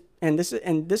 And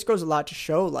this goes a lot to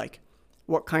show like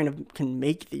what kind of can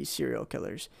make these serial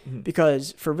killers. Mhm.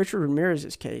 Because for Richard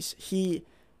Ramirez's case, he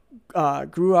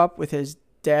grew up with his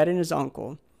dad and his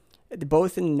uncle,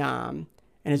 both in Nam,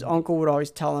 and his uncle would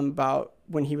always tell him about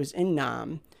when he was in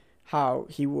Nam, how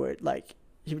he would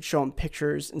show him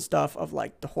pictures and stuff of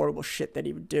like the horrible shit that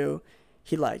he would do.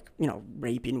 He like, you know,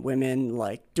 raping women,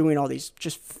 like doing all these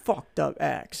just fucked up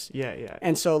acts. Yeah.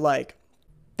 And so like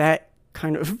that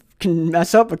kind of can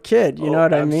mess up a kid, you know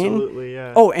what I mean? Absolutely,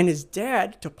 yeah. Oh, and his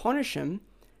dad, to punish him,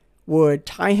 would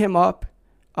tie him up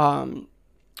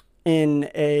in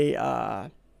a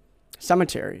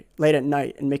cemetery late at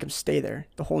night and make him stay there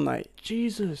the whole night.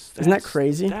 Jesus. Isn't that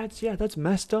crazy? That's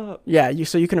messed up. Yeah,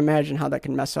 so you can imagine how that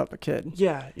can mess up a kid.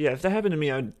 Yeah. If that happened to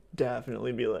me, I would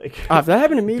definitely be like, If that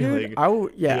happened to me, be dude, like I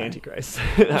would, the yeah. Antichrist.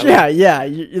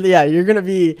 You're gonna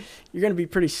be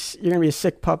a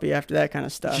sick puppy after that kind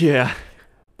of stuff. Yeah.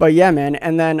 But yeah, man,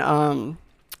 and then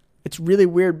it's really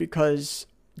weird because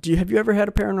have you ever had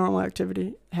a paranormal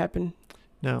activity happen?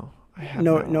 No, I have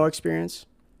No experience.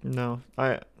 No,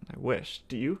 I wish.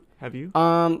 Do you? Have you?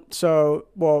 So,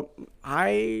 well,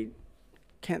 I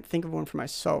can't think of one for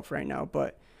myself right now,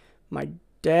 but my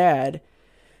dad,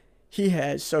 he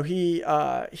has. So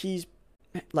he's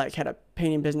like had a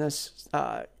painting business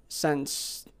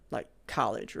since like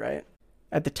college, right?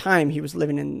 At the time, he was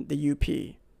living in the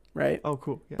UP, right? Oh,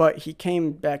 cool. Yeah. But he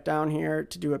came back down here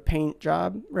to do a paint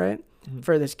job, right? Mhm.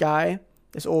 For this guy,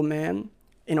 this old man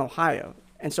in Ohio.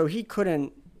 And so he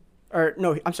couldn't, or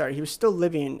no, I'm sorry, he was still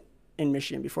living in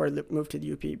Michigan before he moved to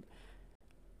the UP.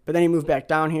 But then he moved back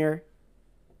down here,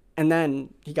 and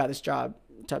then he got this job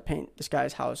to paint this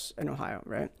guy's house in Ohio,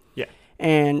 right? Yeah.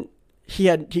 And he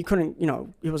couldn't,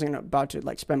 he wasn't about to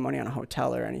like spend money on a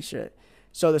hotel or any shit.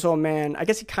 So this old man, I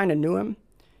guess he kind of knew him.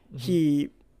 Mm-hmm. He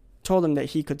told him that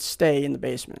he could stay in the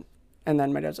basement. And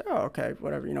then my dad's like, oh, okay,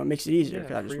 whatever, it makes it easier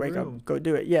because I just wake up, go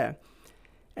do it. Yeah.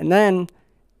 And then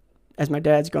as my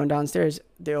dad's going downstairs,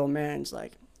 the old man's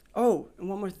like, oh, and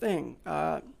one more thing.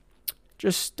 You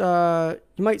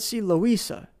might see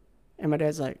Louisa. And my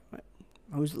dad's like,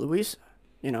 who's Louisa?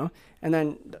 And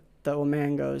then the old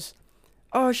man goes,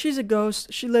 oh, she's a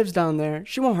ghost. She lives down there.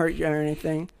 She won't hurt you or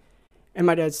anything. And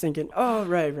my dad's thinking, oh,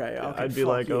 right. Okay, I'd be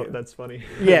like, oh, that's funny.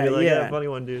 Yeah, I'd be like, yeah. Funny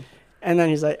one, dude. And then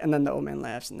he's like, and then the old man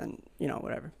laughs, and then,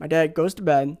 whatever. My dad goes to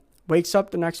bed, wakes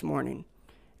up the next morning,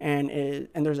 and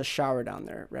there's a shower down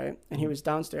there, right? And he was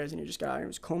downstairs, and he just got out, and he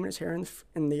was combing his hair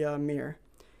in the mirror.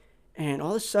 And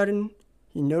all of a sudden,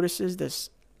 he notices this,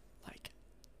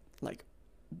 like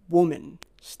woman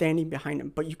standing behind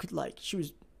him, but you could, she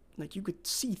was, you could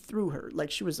see through her. Like,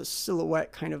 she was a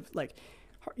silhouette kind of,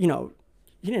 he didn't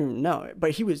even know it, but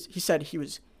he said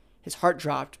his heart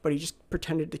dropped, but he just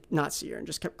pretended to not see her and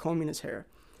just kept combing his hair.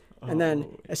 And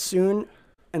then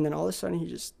all of a sudden he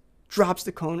just drops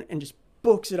the cone and just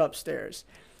books it upstairs.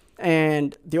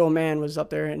 And the old man was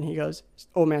up there and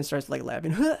old man starts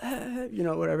laughing,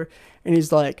 whatever. And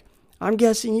he's like, I'm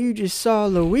guessing you just saw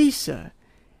Louisa.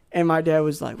 And my dad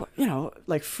was like,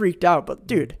 freaked out. But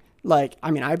dude,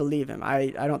 I believe him.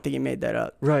 I don't think he made that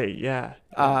up. Right. Yeah.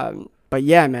 But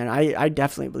yeah, man, I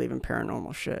definitely believe in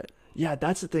paranormal shit. Yeah,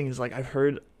 that's the thing is I've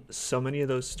heard so many of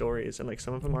those stories and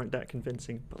some of them aren't that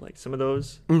convincing, but some of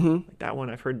those, like that one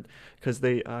I've heard because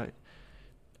they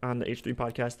on the H3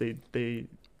 podcast they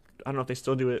I don't know if they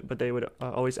still do it, but they would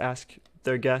always ask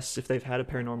their guests if they've had a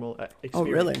paranormal experience. Oh,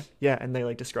 really? Yeah, and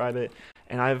they describe it.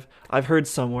 And I've heard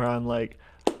somewhere on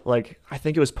I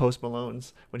think it was Post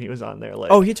Malone's when he was on there.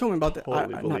 Oh, he told me about that.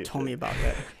 Totally Not told me about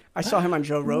that. I saw him on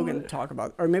Joe Rogan talk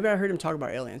about, or maybe I heard him talk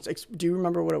about aliens. Do you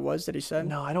remember what it was that he said?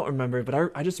 No, I don't remember,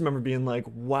 but I just remember being like,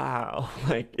 wow,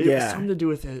 it was something to do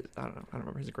with it. I don't know. I don't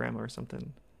remember his grandma or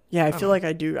something. Yeah, I feel like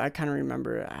I do. I kind of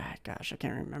remember. Gosh, I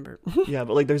can't remember. Yeah,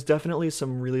 but there's definitely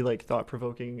some really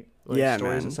thought-provoking stories man.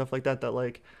 and stuff like that.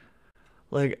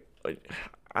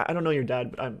 I don't know your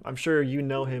dad, but I'm sure you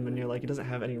know him, and you're he doesn't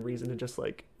have any reason to just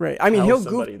right. I mean, tell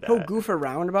he'll goof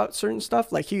around about certain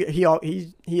stuff. He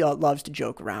loves to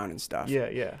joke around and stuff. Yeah,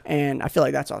 yeah. And I feel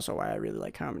like that's also why I really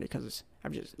like comedy because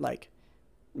I've just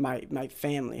my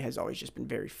family has always just been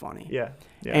very funny. Yeah,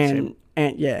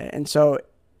 yeah. And so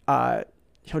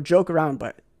he'll joke around,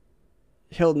 but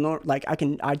I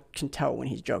can tell when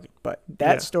he's joking. But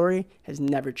that story has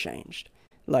never changed.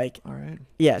 All right.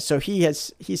 Yeah, so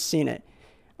he's seen it.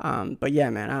 But yeah,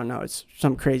 man, I don't know. It's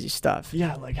some crazy stuff.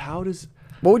 Yeah, how does?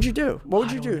 What would you do? What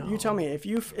would you do? Know. You tell me. If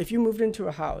you moved into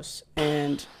a house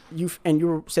and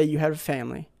say you had a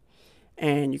family,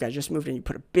 and you guys just moved in, you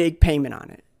put a big payment on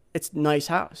it. It's a nice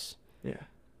house. Yeah.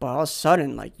 But all of a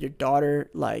sudden, your daughter,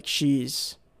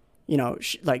 she's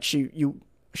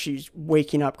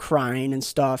waking up crying and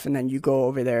stuff, and then you go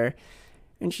over there,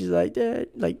 and she's like,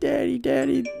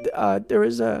 Daddy, there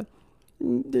was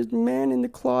there's a man in the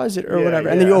closet or whatever.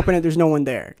 And then you open it, there's no one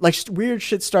there. Weird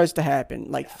shit starts to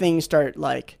happen. Things start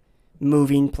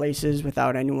moving places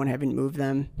without anyone having moved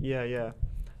them. Yeah, yeah.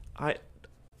 Are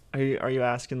you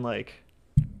asking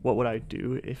what would I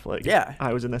do if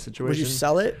I was in that situation? Would you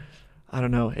sell it? I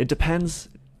don't know. It depends.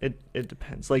 It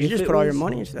depends. You just put all your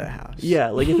money into that house.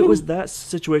 Yeah, if it was that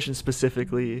situation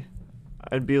specifically,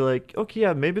 I'd be like, okay,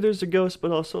 yeah, maybe there's a ghost, but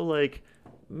also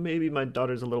maybe my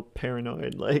daughter's a little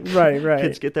paranoid. Like, Right.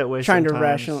 kids get that way Trying to sometimes.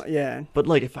 rational, yeah. But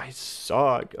like, if I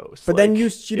saw a ghost, But like, then you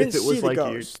if didn't it was see the like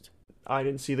ghost. I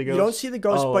didn't see the ghost. You don't see the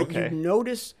ghost, Oh, but okay. you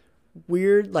notice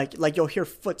weird, like you'll hear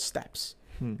footsteps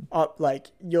up. Like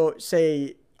you'll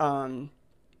say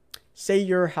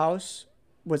your house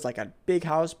was like a big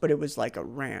house, but it was like a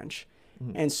ranch,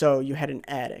 and so you had an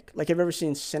attic. Like, have you ever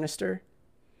seen Sinister?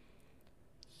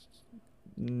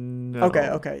 No.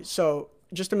 Okay. So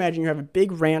just imagine you have a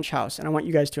big ranch house, and I want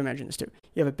you guys to imagine this too.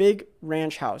 You have a big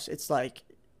ranch house. It's like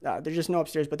there's just no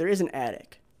upstairs, but there is an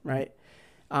attic, right?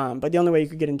 But the only way you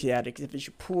could get into the attic is if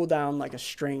you pull down like a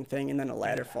string thing, and then a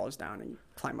ladder falls down, and you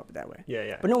climb up that way.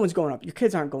 Yeah. But no one's going up. Your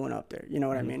kids aren't going up there. You know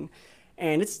what I mean?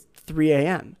 And it's 3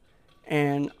 a.m.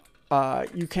 and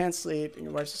you can't sleep, and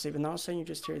your wife's asleep, and all of a sudden you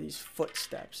just hear these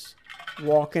footsteps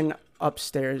walking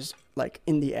upstairs, like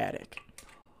in the attic.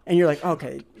 And you're like,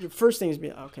 okay, your first thing is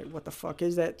be, okay, what the fuck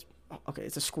is that? Okay,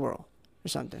 it's a squirrel or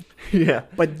something. Yeah.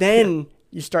 But then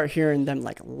you start hearing them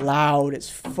like loud as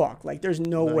fuck. Like there's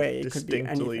no Like, way it could be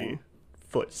distinctly anything.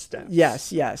 footsteps.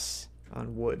 Yes.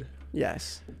 On wood.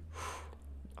 Yes.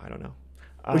 I don't know.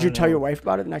 Would you tell your wife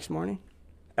about it the next morning?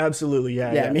 Absolutely,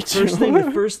 yeah. Yeah, me too.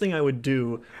 The first thing I would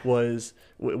do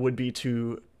would be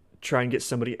to try and get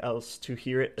somebody else to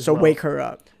hear it as So well. wake her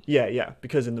up. Yeah,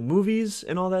 because in the movies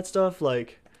and all that stuff,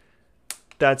 like,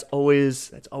 that's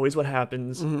always what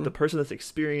happens. Mm-hmm. The person that's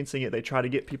experiencing it, they try to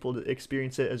get people to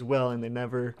experience it as well, and they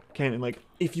never can. And like,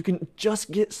 if you can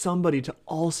just get somebody to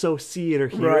also see it or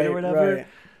hear it or whatever,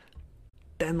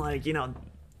 then like,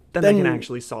 then they can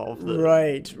actually solve the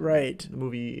Right. the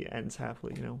movie ends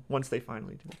happily, once they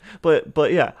finally do it.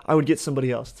 But yeah, I would get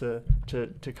somebody else to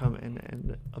come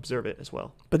and observe it as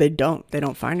well. But they don't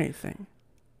find anything.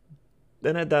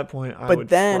 Then at that point, I But would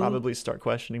then- probably start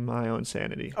questioning my own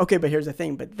sanity. Okay, but here's the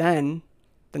thing. But then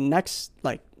the next,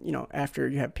 like, after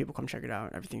you have people come check it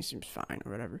out, everything seems fine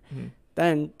or whatever. Mm-hmm.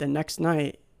 Then the next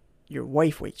night, your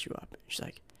wife wakes you up. She's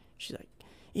like,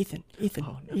 Ethan,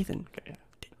 Oh, no. Ethan, Okay, yeah.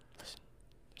 there's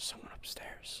someone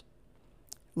upstairs.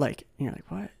 Like, and you're like,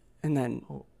 what? And then,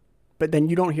 Oh. but then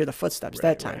you don't hear the footsteps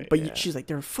that time. right, But yeah. she's like,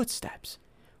 there are footsteps.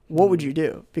 What would you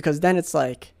do? Because then it's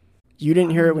like, you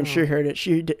didn't hear it when she know. heard it.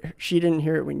 She didn't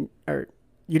hear it when, or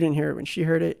you didn't hear it when she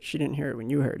heard it. She didn't hear it when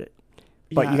you heard it.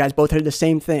 But Yeah. you guys both heard the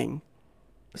same thing.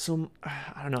 So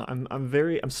I don't know.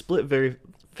 I'm split very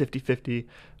 50-50.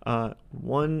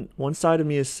 One side of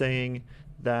me is saying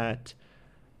that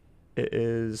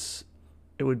it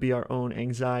would be our own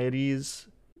anxieties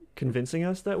convincing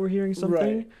us that we're hearing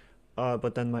something.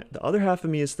 But then the other half of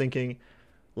me is thinking,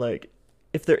 like,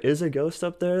 if there is a ghost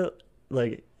up there,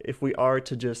 like, if we are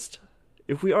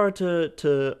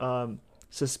to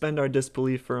suspend our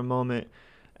disbelief for a moment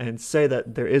and say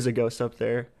that there is a ghost up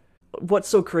there, what's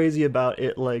so crazy about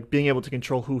it, like, being able to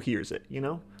control who hears it,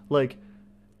 like,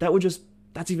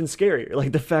 that's even scarier,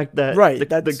 like the fact that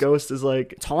the ghost is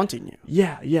like, It's haunting you.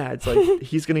 yeah, it's like,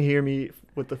 he's gonna hear me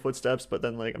with the footsteps, but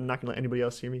then like, I'm not gonna let anybody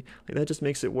else hear me. Like, that just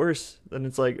makes it worse. Then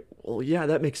it's like, well, yeah,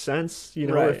 that makes sense.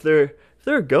 Right. If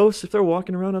they're ghosts, if they're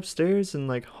walking around upstairs and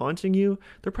like haunting you,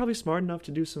 they're probably smart enough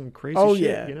to do some crazy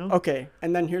shit, Okay,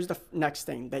 and then here's the next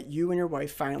thing that you and your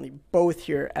wife finally both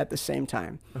hear at the same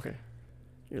time. Okay.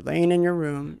 You're laying in your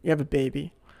room, you have a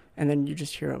baby, and then you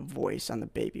just hear a voice on the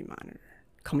baby monitor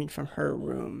coming from her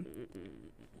room.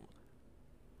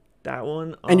 That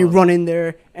one. And you run in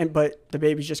there, but the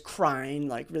baby's just crying,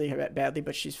 like, really badly,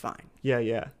 but she's fine.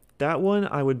 Yeah. That one,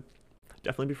 I would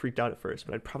definitely be freaked out at first,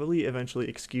 but I'd probably eventually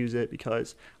excuse it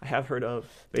because I have heard of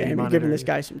baby Damn, you're monitors. giving this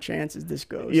guy some chances, this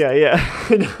ghost. Yeah.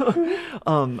 I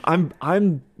know.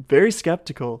 I'm very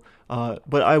skeptical,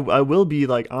 but I will be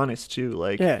like honest too.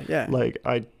 Like, Yeah. Like,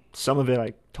 some of it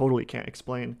I totally can't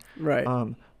explain. Right.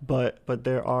 But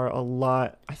there are a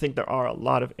lot. I think there are a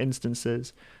lot of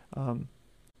instances,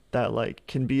 that like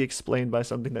can be explained by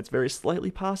something that's very slightly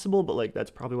possible, but like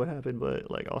that's probably what happened. But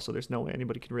like also, there's no way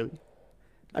anybody can really.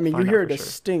 I mean, you find out hear a for sure.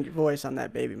 distinct voice on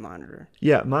that baby monitor.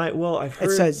 Yeah, I've heard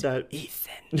It says, that.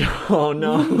 Ethan. Oh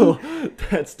no,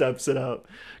 that steps it up.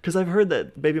 Because I've heard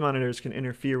that baby monitors can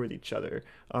interfere with each other.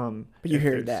 But you if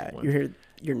hear there's that. one. You hear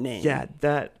your name. Yeah,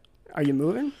 that. Are you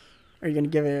moving? Are you going to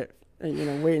give it,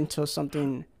 wait until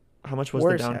something How much was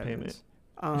worse the down happens?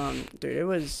 payment? Dude, it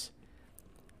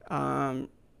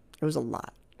was a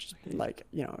lot. Just like,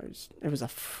 it was a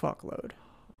fuckload.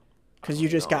 Because you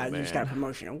just got a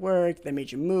promotion at work. They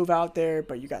made you move out there,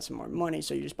 but you got some more money,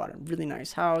 so you just bought a really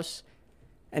nice house.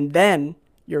 And then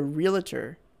your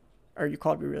realtor, or you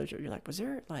called your realtor, you're like, was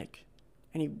there like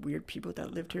any weird people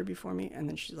that lived here before me? And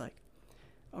then she's like,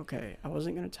 okay, I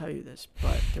wasn't going to tell you this,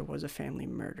 but there was a family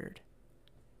murdered.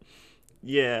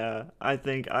 Yeah, I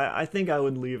think I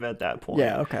would leave at that point.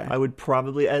 Yeah, okay. I would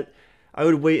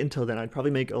wait until then. I'd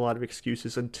probably make a lot of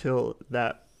excuses until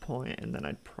that point, and then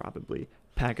I'd probably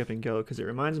pack up and go because it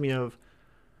reminds me of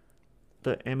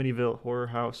the Amityville Horror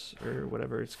House or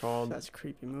whatever it's called. That's a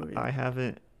creepy movie. I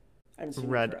haven't seen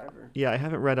read. it forever. Yeah, I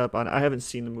haven't read up on. I haven't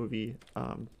seen the movie.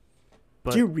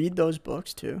 But Do you read those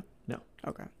books too? No.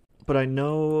 Okay. but I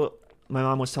know my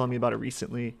mom was telling me about it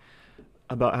recently,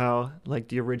 about how like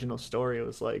the original story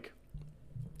was like,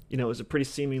 you know, it was a pretty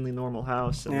seemingly normal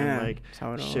house, and then like that's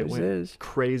how it shit always went is.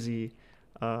 crazy.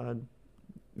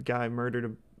 Guy murdered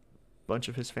a bunch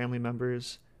of his family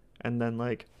members, and then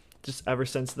like just ever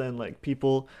since then, like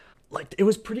people, like it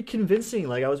was pretty convincing.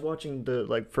 Like I was watching the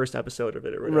like first episode of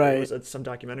it or whatever. Right. It was at some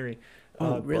documentary.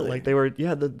 Oh, But, really? like they were,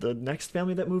 yeah. The next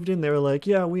family that moved in, they were like,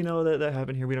 yeah, we know that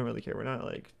happened here. We don't really care. We're not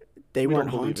like They we weren't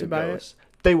don't believe haunted in by it. ghosts.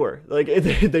 They were like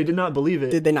they did not believe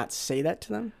it. Did they not say that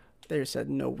to them? They just said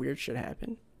no weird shit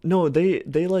happened. No, they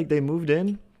moved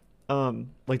in,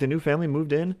 like the new family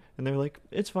moved in, and they were like,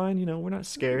 it's fine, you know, we're not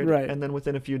scared. Right. And then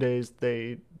within a few days,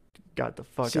 they got the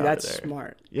fuck See, out that's of there.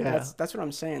 smart. Yeah. That's what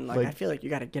I'm saying. Like, Like- I feel like you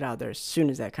got to get out there as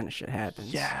soon as that kind of shit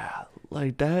happens. Yeah,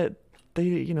 like that. They,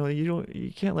 you know,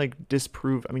 you can't like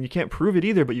disprove. I mean, you can't prove it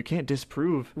either, but you can't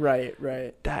disprove Right.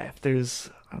 Right. that if there's,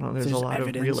 I don't know, there's a There's lot of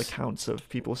real evidence. accounts of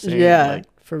people saying, Yeah,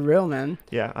 like, for real, man.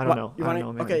 yeah, I don't know, You I wanna- don't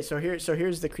know, man. Okay, so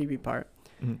here's the creepy part.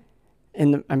 Mhm.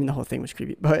 I mean, the whole thing was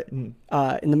creepy, but Mm.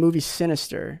 in the movie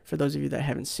Sinister, for those of you that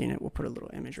haven't seen it, we'll put a little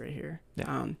image right here.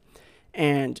 Yeah.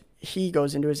 And he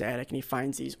goes into his attic and he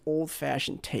finds these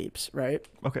old-fashioned tapes, right?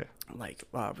 Okay. Like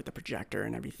with the projector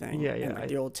and everything. Yeah, yeah, And like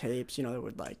the old tapes, you know, that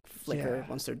would like flicker Yeah.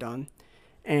 once they're done.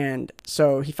 And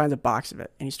so he finds a box of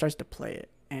it and he starts to play it.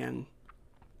 And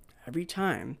every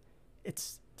time,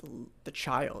 it's the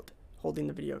child holding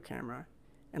the video camera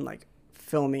and like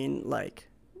filming, like,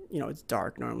 you know, it's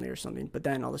dark normally or something, but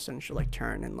then all of a sudden she'll like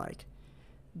turn and like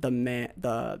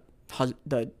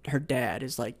her dad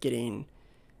is like getting,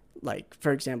 like,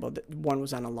 for example, one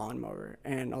was on a lawnmower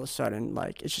and all of a sudden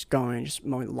like it's just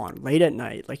mowing the lawn late at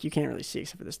night, like you can't really see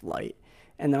except for this light,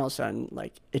 and then all of a sudden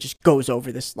like it just goes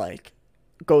over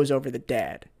the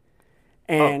dad.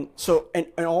 And so in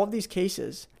all of these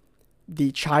cases,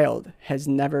 the child has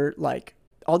never, like,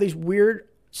 all these weird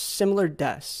similar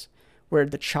deaths where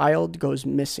the child goes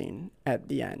missing at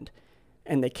the end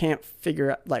and they can't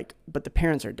figure out, like, but the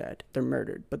parents are dead, they're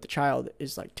murdered, but the child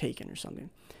is like taken or something.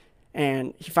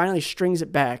 And he finally strings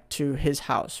it back to his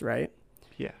house, right?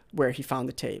 Yeah. Where he found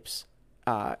the tapes.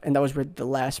 And that was where the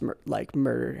last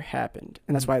murder happened.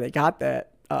 And that's why they got that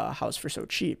house for so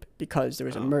cheap, because there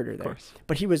was a murder there. course.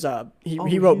 But he was he Oh, wrote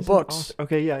he's an books. author.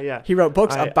 Okay, yeah, yeah. He wrote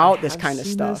books I about this have kind of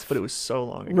seen stuff. this, but it was so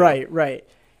long ago. Right.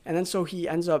 And then so he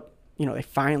ends up, you know, they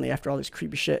finally, after all this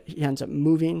creepy shit, he ends up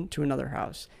moving to another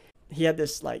house. He had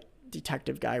this like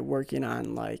detective guy working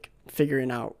on like figuring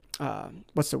out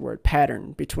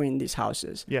pattern between these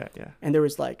houses. Yeah, yeah. And there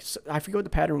was like, I forget what the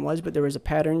pattern was, but there was a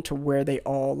pattern to where they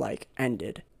all like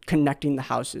ended, connecting the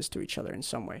houses to each other in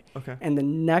some way. Okay. And the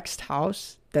next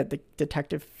house that the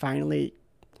detective finally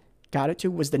got it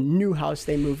to was the new house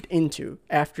they moved into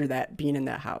after that being in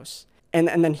that house. And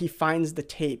then he finds the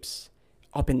tapes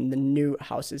up in the new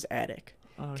house's attic.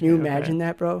 Can you imagine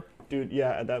that, bro? Dude,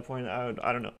 yeah, at that point I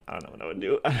don't know what I would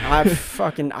do.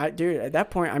 Dude, at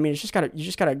that point, I mean, you just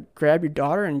gotta grab your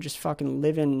daughter and just fucking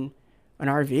live in an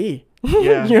RV.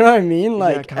 Yeah. You know what I mean?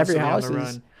 Like every constantly on house the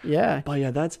is, run. yeah. But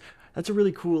yeah, that's a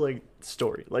really cool like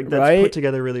story. Like that's Right? put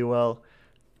together really well.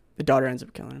 The daughter ends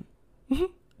up killing him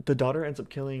The daughter ends up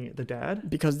killing the dad.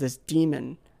 because this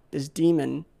demon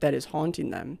that is haunting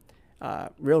them,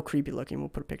 real creepy looking. We'll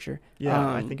put a picture.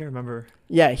 Yeah, I think I remember.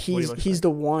 Yeah, he he's looks he's like. the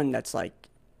one that's like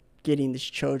getting these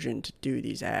children to do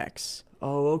these acts.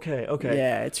 Oh, okay.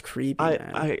 Yeah, it's creepy,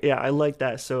 man. I like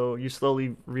that. So you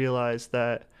slowly realize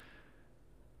that,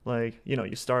 like, you know,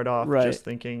 you start off Right. just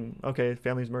thinking, okay,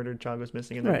 family's murdered, child goes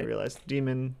missing, and then Right. you realize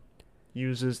demon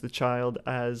uses the child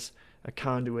as a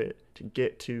conduit to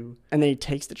get to. And then he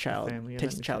takes the child, family, and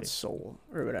takes then the child's they- soul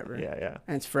or whatever. Yeah, yeah.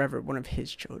 And it's forever one of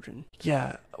his children.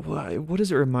 Yeah. What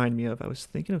does it remind me of? I was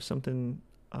thinking of something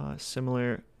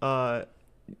similar.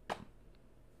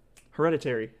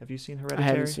 Hereditary. Have you seen Hereditary? I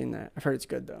haven't seen that. I've heard it's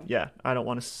good though. Yeah, I don't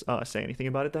want to say anything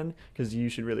about it then, because you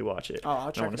should really watch it. Oh, I'll I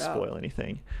don't check want it to out. spoil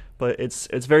anything, but it's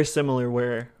very similar.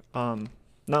 Where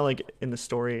not like in the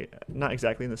story, not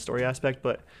exactly in the story aspect,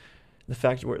 but the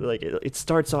fact where like it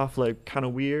starts off like kind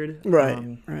of weird.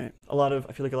 Right. Right.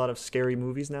 I feel like a lot of scary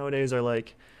movies nowadays are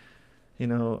like, you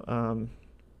know,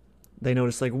 they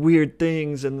notice like weird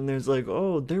things, and then there's like,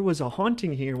 oh, there was a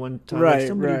haunting here one time, like Right,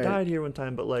 somebody right. died here one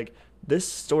time, but like this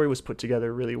story was put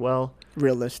together really well.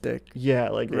 Realistic. Yeah,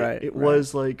 like Right, it right.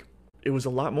 was like it was a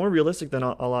lot more realistic than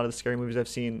a lot of the scary movies I've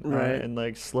seen. Right. And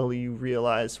like slowly you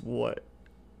realize what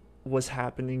was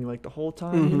happening like the whole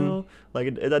time, you Mhm. know?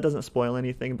 Like that doesn't spoil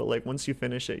anything, but like once you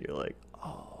finish it, you're like,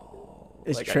 oh,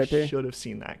 It's like trippy. I should have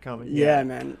seen that coming. Yeah,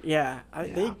 man. Yeah.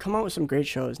 They Yeah. come out with some great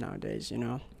shows nowadays, you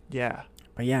know? Yeah.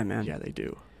 But yeah, man. Yeah, they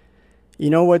do. You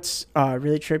know what's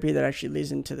really trippy that actually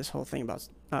leads into this whole thing about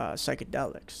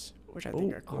psychedelics, which I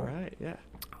think Oh, are cool. all right. Yeah.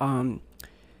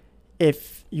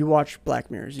 If you watch Black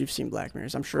Mirrors, you've seen Black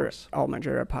Mirrors. I'm sure course. all my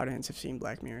Jared audience have seen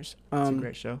Black Mirrors. It's a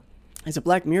great show. Is it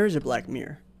Black Mirrors or Black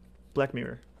Mirror? Black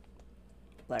Mirror.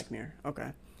 Black Mirror.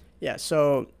 Okay. Yeah.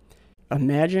 So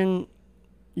imagine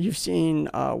you've seen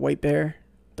White Bear,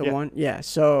 the Yeah. one. Yeah.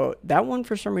 So that one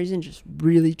for some reason just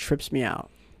really trips me out.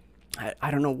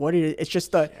 I don't know what it is. It's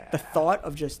just the thought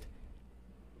of just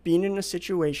being in a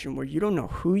situation where you don't know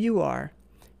who you are,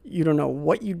 you don't know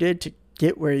what you did to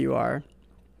get where you are.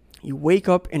 You wake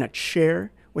up in a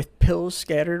chair with pills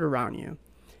scattered around you,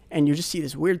 and you just see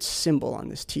this weird symbol on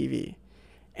this TV,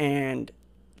 and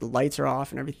the lights are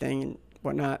off and everything and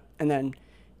whatnot. And then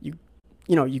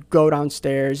you go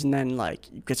downstairs and then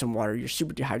like you get some water. You're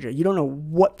super dehydrated. You don't know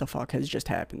what the fuck has just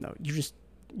happened though. You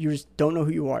just don't know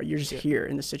who you are. You're just here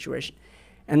in the situation,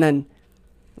 and then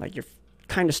like you're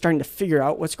kind of starting to figure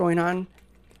out what's going on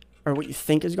or what you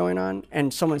think is going on,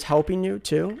 and someone's helping you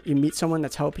too. You meet someone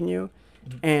that's helping you,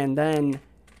 and then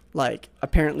like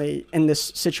apparently in this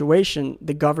situation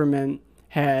the government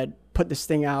had put this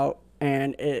thing out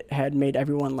and it had made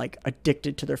everyone like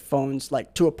addicted to their phones,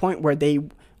 like to a point where they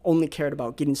only cared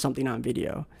about getting something on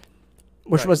video,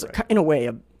 which Right, was right. in a way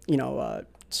a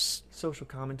Social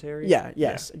commentary. yeah,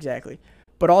 yes, exactly.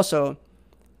 But also,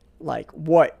 like,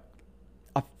 what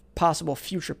a possible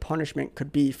future punishment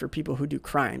could be for people who do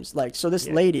crimes. Like, so this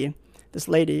Yeah.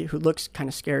 lady who looks kind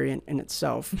of scary in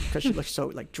itself because she looks so,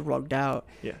 like, drugged out.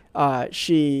 Yeah.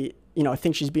 She,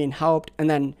 thinks she's being helped. And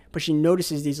then, but she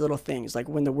notices these little things. Like,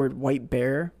 when the word white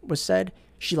bear was said,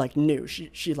 she, like, knew.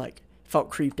 She like, felt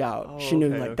creeped out. Oh, She knew,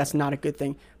 okay, like, that's okay. not a good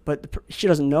thing. But she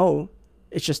doesn't know.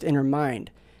 It's just in her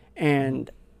mind. And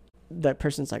that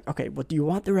person's like, okay, well, do you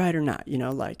want the ride or not?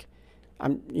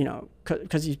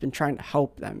 Because he's been trying to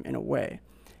help them in a way.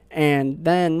 And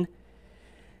then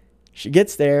she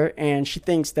gets there and she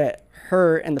thinks that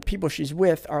her and the people she's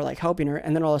with are like helping her.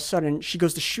 And then all of a sudden she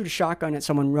goes to shoot a shotgun at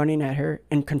someone running at her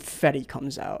and confetti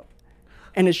comes out.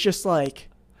 And it's just like,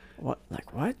 what?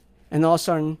 Like what? And all of a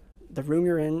sudden the room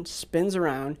you're in spins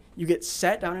around. You get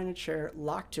sat down in a chair,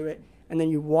 locked to it. And then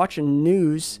you watch a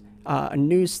news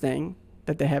thing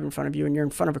that they have in front of you, and you're in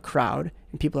front of a crowd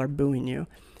and people are booing you,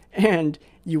 and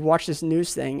you watch this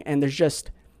news thing and there's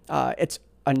just it's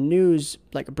a news,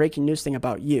 like a breaking news thing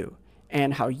about you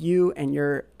and how you and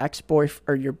your ex-boyfriend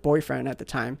or your boyfriend at the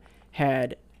time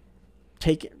had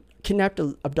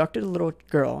abducted a little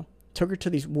girl, took her to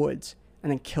these woods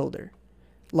and then killed her.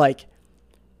 Like,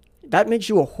 that makes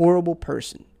you a horrible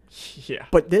person. Yeah.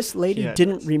 But this lady Yeah, it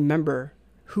didn't does. remember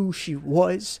who she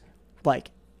was,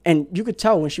 like, and you could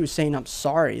tell when she was saying I'm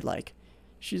sorry, like,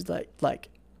 she's like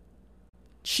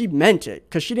she meant it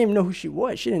because she didn't even know who she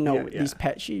was. She didn't know Yeah, these yeah.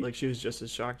 pets. Like she was just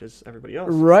as shocked as everybody else.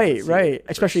 Right, To see right. it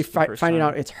Especially the first finding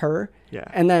time. out it's her. Yeah.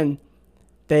 And then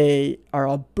they are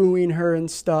all booing her and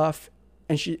stuff,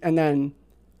 and then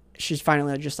she's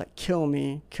finally just like, kill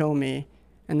me,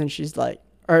 and then she's like,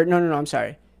 or no, I'm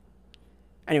sorry.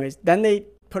 Anyways, then they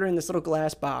put her in this little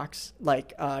glass box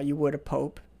like you would a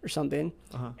pope or something,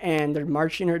 Uh-huh. and they're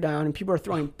marching her down, and people are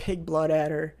throwing pig blood at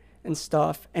her and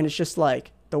stuff, and it's just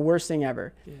like the worst thing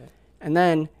ever. Yeah. And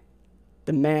then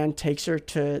the man takes her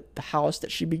to the house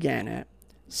that she began at,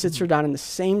 sits her down in the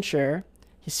same chair.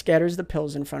 He scatters the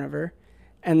pills in front of her,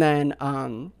 and then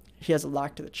he has a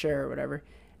lock to the chair or whatever,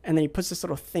 and then he puts this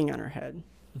little thing on her head.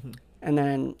 Mhm. And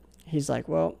then he's like,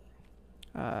 well,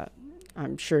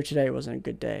 I'm sure today wasn't a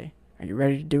good day. Are you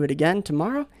ready to do it again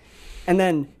tomorrow? And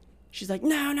then she's like,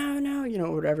 no,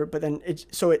 whatever. But then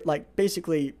it like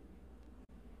basically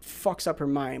fucks up her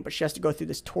mind, but she has to go through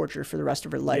this torture for the rest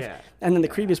of her life. Yeah. And then the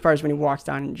creepiest part is when he walks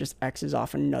down and just X's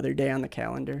off another day on the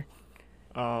calendar.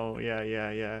 Oh yeah.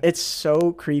 It's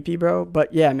so creepy, bro.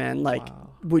 But yeah, man, like,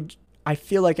 Wow. I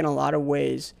feel like in a lot of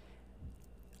ways,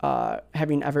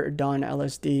 having ever done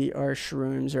LSD or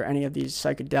shrooms or any of these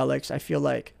psychedelics, I feel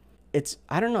like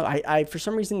I don't know. I for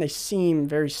some reason they seem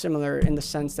very similar in the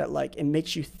sense that like it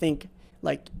makes you think,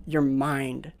 like your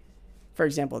mind, for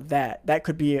example, that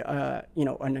could be an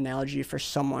analogy for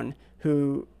someone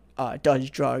who does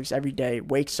drugs every day,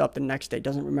 wakes up the next day,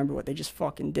 doesn't remember what they just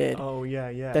fucking did, Oh yeah,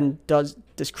 yeah. then does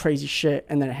this crazy shit,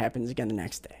 and then it happens again the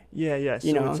next day. Yeah, yeah. So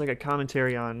You know? it's like a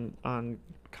commentary on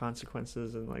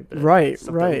consequences and like the Right,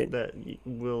 stuff right.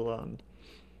 will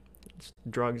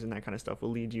drugs and that kind of stuff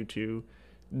will lead you to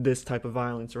this type of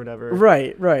violence or whatever.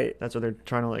 Right, right. That's what they're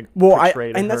trying to like Well,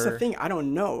 portray to and that's the her. thing. I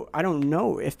don't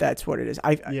know if that's what it is.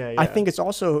 I Yeah. think it's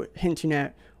also hinting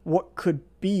at what could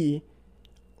be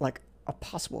like a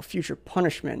possible future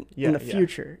punishment in Yeah, the yeah.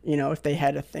 future. You know, if they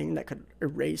had a thing that could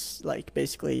erase like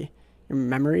basically your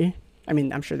memory. I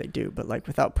mean, I'm sure they do, but like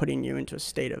without putting you into a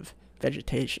state of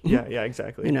vegetation. Yeah, yeah,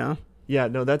 exactly. You know. Yeah,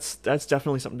 no, that's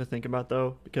definitely something to think about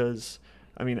though, because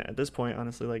I mean, at this point,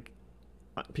 honestly, like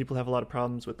people have a lot of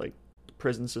problems with like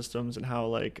prison systems and how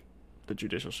like the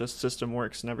judicial system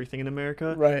works and everything in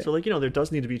America. Right. So like, you know, there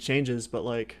does need to be changes, but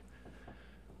like,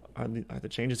 are the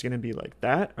changes going to be like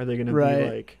that? Are they going to Right. be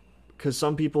like? Because a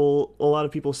lot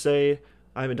of people say,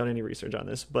 I haven't done any research on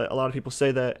this, but a lot of people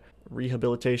say that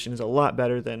rehabilitation is a lot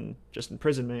better than just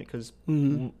imprisonment, because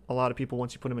Mhm. a lot of people,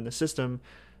 once you put them in the system,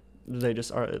 they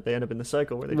end up in the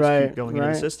cycle where they just Right, keep going into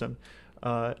right. the system.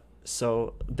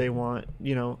 So they want,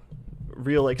 you know,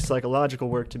 real like psychological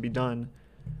work to be done,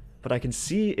 but I can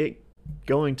see it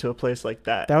going to a place like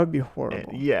that. That would be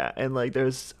horrible. Yeah, and like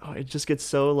it just gets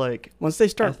so like Once they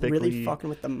start really ethically- fucking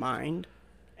with the mind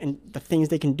and the things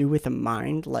they can do with the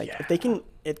mind, like if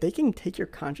they can take your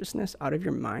consciousness out of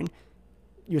your mind,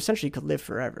 you essentially could live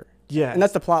forever. yeah. And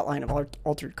that's the plot line of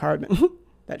Altered Carbon.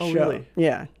 That Oh, show. really?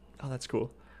 Yeah. Oh, that's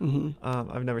cool. Mm-hmm.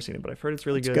 I've never seen it, but I've heard it's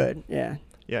really It's good. good. Yeah.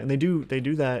 Yeah, and they do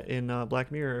that in Black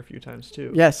Mirror a few times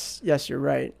too. Yes, you're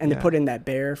right. And Yeah. they put in that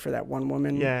bear for that one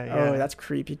woman. Yeah, Oh, yeah. that's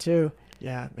creepy too.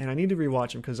 Yeah, man, I need to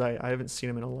rewatch them because I haven't seen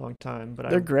them in a long time. But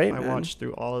They're great, I man. watched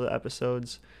through all of the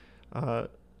episodes,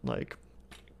 like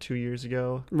 2 years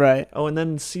ago. Right. Oh, and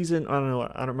then I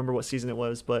don't remember what season it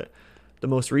was, but the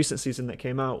most recent season that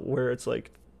came out where it's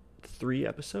like 3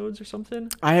 episodes or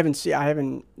something. I haven't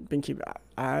been keeping.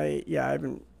 I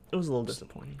haven't It was a little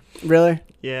disappointing. really.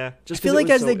 Yeah, just I feel 'cause it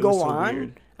like was as they it was go so on,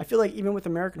 weird. I feel like even with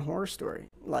American Horror Story,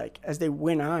 like as they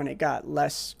went on, it got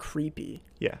less creepy.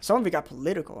 Yeah. Some of it got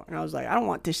political, and I was like, I don't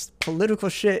want this political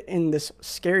shit in this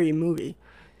scary movie.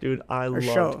 Dude, I loved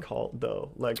show. Cult though.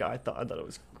 Like I thought it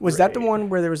was. Was that the great. one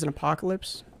where there was an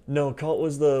apocalypse? No, Cult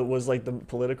was like the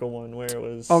political one where it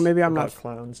was. Oh, maybe I'm about not-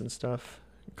 clowns and stuff,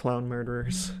 clown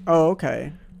murderers. Oh,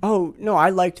 okay. Oh no, I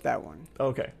liked that one.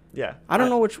 Okay, yeah. I don't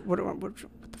know what the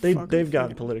They've fuck I'm gotten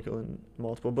thinking. political in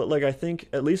multiple, but like I think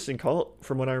at least in Cult,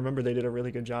 from what I remember, they did a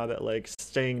really good job at like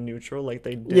staying neutral. Like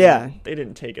they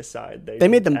didn't take a side. They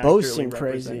made them both accurately seem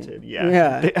crazy. represented- Yeah,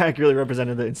 Yeah. They accurately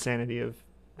represented the insanity of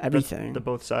Everything. the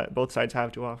both sides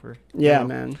have to offer. Yeah,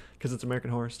 man. Because it's American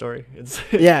Horror Story. It's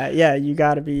Yeah. You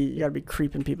gotta be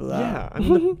creeping people out. yeah. I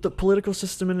mean, the political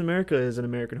system in America is an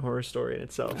American Horror Story in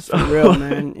itself. So. For real,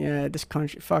 man. Yeah, this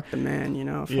country. Fuck the man. You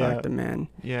know. Fuck Yeah. the man.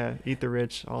 Yeah, eat the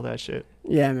rich, all that shit.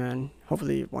 Yeah, man.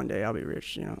 Hopefully one day I'll be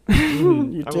rich. You know.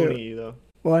 You I too. won't eat you though.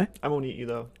 What? I won't eat you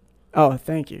though. Oh,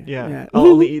 thank you. Yeah, Yeah. I'll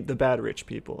only eat the bad rich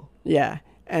people. Yeah.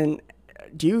 And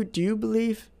do you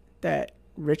believe that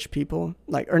rich people,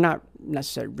 like, or not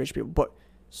necessarily rich people, but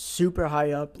super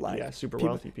high up, like, Yeah, super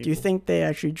wealthy people. do you think they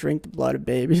actually drink the blood of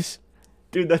babies?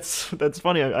 Dude, that's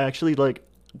funny. I actually like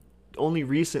only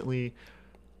recently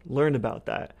learned about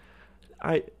that.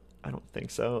 I don't think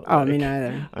so. Oh, Like, me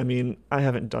neither. I mean, I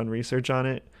haven't done research on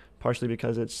it, partially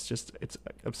because it's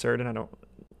absurd and I don't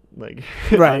like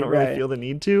I Right, don't really right. feel the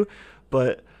need to,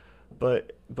 but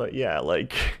yeah,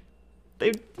 like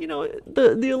they, you know,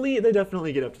 the elite, they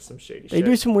definitely get up to some shady They shit.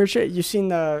 do some weird shit. You seen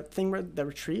the thing where the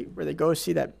retreat where they go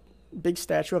see that big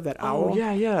statue of that owl? Oh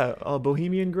yeah,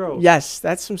 Bohemian Grove. Yes,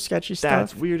 that's some sketchy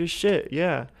That's stuff. weird as shit.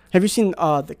 Yeah. Have you seen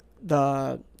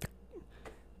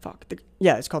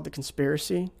it's called The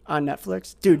Conspiracy on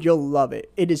Netflix. Dude, you'll love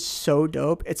it. It is so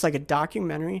dope. It's like a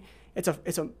documentary. It's a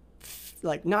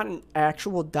like not an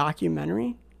actual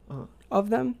documentary Uh-huh. of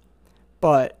them,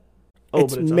 but Oh,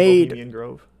 it's but it's made on Bohemian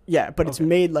Grove. yeah, but it's Okay.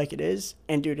 made like it is.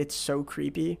 And dude, it's so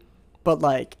creepy. But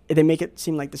like they make it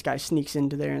seem like this guy sneaks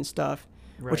into there and stuff,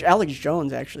 which Right. Alex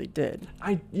Jones actually did.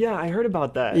 I heard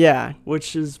about that. Yeah.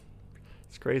 Which is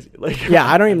it's crazy. Like Yeah,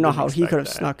 I don't even know didn't how he could have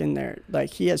expect that. snuck in there.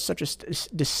 Like he has such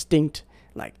a distinct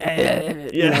like you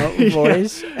Yeah. know,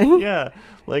 voice. Yeah,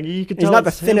 like you could He's tell not the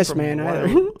it's him thinnest from a man while.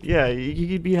 either. Yeah, you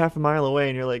could be half a mile away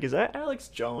and you're like, is that Alex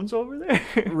Jones over there?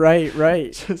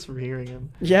 Right. Just hearing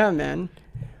him. Yeah, man.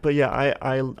 But yeah,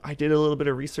 I did a little bit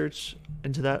of research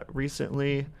into that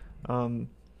recently.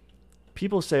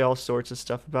 People say all sorts of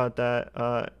stuff about that.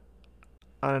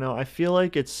 I don't know. I feel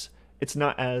like it's it's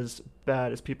not as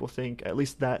bad as people think, at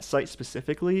least that site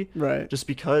specifically, Right. just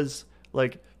because,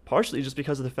 like, partially just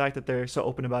because of the fact that they're so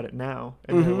open about it now,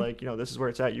 and they're Mhm. like, this is where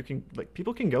it's at. You can, like,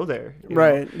 people can go there. you know?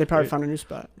 Right. They probably It- found a new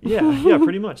spot. Yeah,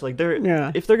 pretty much. Like,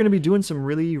 Yeah. if they're gonna be doing some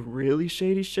really, really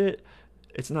shady shit,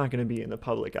 it's not gonna be in the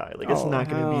public eye. Like, it's Oh, not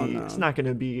gonna hell be, no. it's not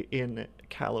gonna be in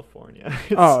California.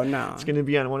 It's, Oh no. it's gonna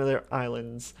be on one of their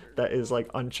islands that is like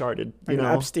uncharted. Like You an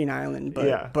know? Epstein Island, but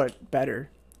Yeah. better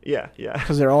Yeah, yeah,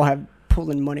 because they're all have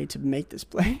pulling money to make this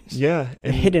place. yeah. A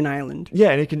And, hidden island. yeah,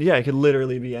 and it could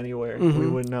literally be anywhere. We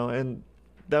Mhm. wouldn't know. And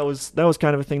that was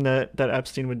kind of a thing that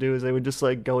Epstein would do, is they would just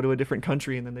like go to a different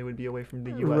country and then they would be away from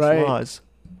the U.S. Right. laws.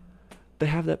 They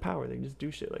have that power. They can just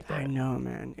do shit like that. I know,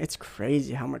 man. It's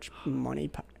crazy how much money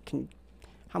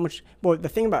Well, the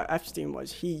thing about Epstein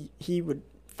was he would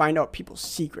find out people's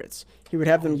secrets. He would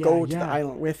have them yeah, go to the yeah.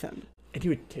 island with him. And he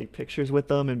would take pictures with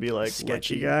them and be like,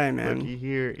 Sketchy "Looky- guy, man." looky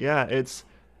here." Yeah, it's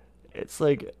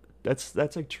like that's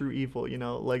like true evil.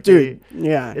 Like Dude,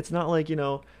 yeah. it's not like,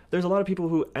 there's a lot of people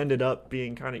who ended up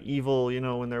being kind of evil,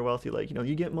 when they're wealthy. Like,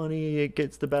 you get money, it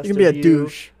gets the best You can be of a you.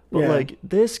 douche. But Yeah. like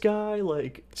this guy,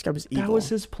 like This guy was evil. that was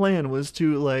his plan, was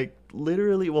to like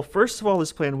literally, well, first of all,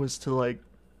 his plan was to like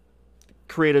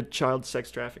create a child sex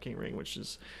trafficking ring, which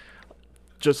is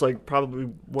just like probably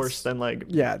worse than like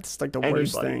Yeah, it's like the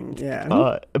worst anybody. thing.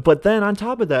 Yeah. But then on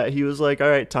top of that, he was like, all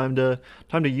right, time to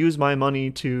use my money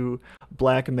to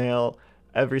blackmail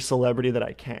every celebrity that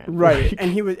I can. Right.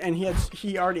 Like, And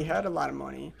he already had a lot of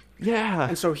money. yeah.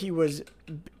 And so he was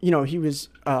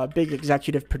a big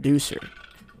executive producer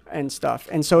and stuff.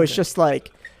 And so it's Okay. just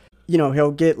like,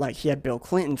 he'll get like, he had Bill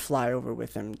Clinton fly over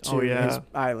with him to Oh, yeah. his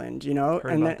island, Heard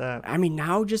and about that. I mean,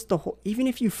 now just the whole, even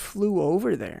if you flew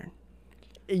over there,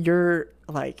 you're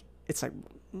like, it's like,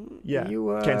 Yeah.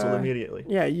 you Canceled immediately.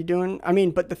 Yeah, you doing, I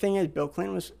mean, but the thing is, Bill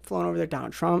Clinton was flown over there,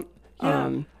 Donald Trump,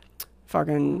 Yeah.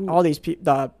 fucking all these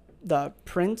people, the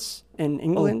prince in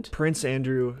England. Oh, Prince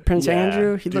Andrew. Prince Yeah,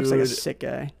 Andrew, he looks like a dude, sick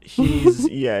guy. he's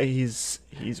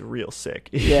real sick.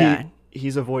 Yeah.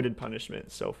 He's avoided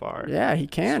punishment so far. Yeah, he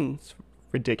can. It's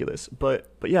ridiculous. But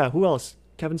yeah, who else?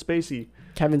 Kevin Spacey.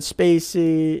 Kevin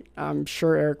Spacey, I'm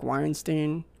sure Eric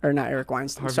Weinstein, or not Eric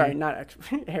Weinstein. Harvey. Sorry, not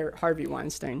Harvey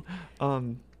Weinstein.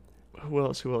 Who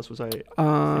else was I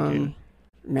thinking?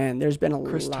 Man, there's been a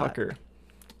Chris lot. Tucker.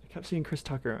 I kept seeing Chris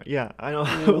Tucker. Yeah, I know.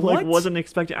 What? Like, wasn't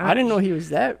expecting. I didn't know he was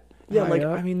that. Yeah, high like,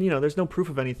 up. I mean, there's no proof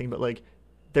of anything, but like,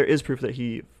 there is proof that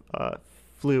he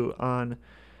flew on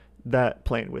that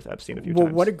plane with Epstein a few Well,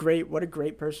 times. what a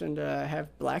great person to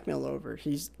have blackmail over.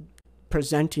 He's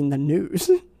presenting the news.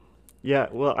 Yeah,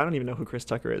 well, I don't even know who Chris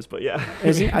Tucker is, but yeah.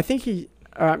 Is he? I think he.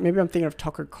 Maybe I'm thinking of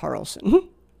Tucker Carlson.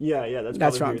 Yeah, That's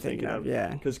that's probably what who I'm you're thinking of.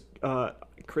 Yeah. Because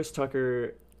Chris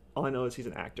Tucker, all I know is he's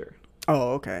an actor.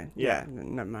 Oh, okay. Yeah.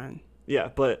 Never mind. Yeah,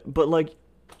 but like,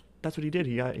 that's what he did.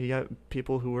 He got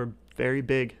people who were very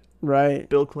big. Right.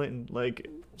 Bill Clinton, like,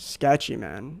 Sketchy,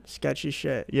 man. Sketchy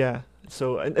shit. yeah.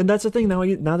 So and that's the thing. Now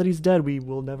that he's dead, we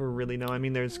will never really know. I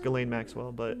mean, there's Ghislaine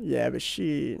Maxwell, but Yeah, but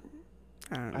she.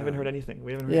 I don't know. I haven't heard anything.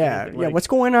 We haven't heard Yeah, anything. yeah. Like, What's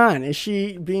going on? Is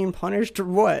she being punished or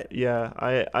what? Yeah,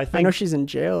 I I think. know she's in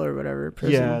jail or whatever.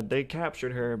 Prison. Yeah, they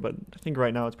captured her, but I think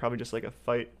right now it's probably just like a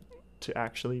fight to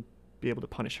actually be able to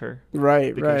punish her.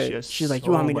 Right, because right. she has She's like, so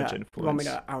you want me much to influence."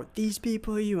 out these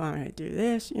people? You want me to do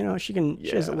this? She can.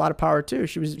 She has a Yeah. lot of power too.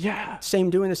 She was Yeah,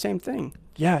 doing the same thing.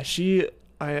 yeah.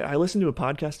 I listened to a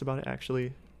podcast about it actually.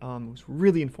 It was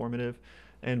really informative,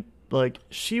 and like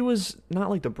she was not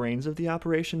like the brains of the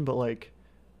operation, but like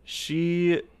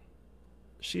she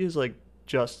is like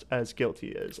just as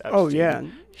guilty as Epstein. Oh yeah,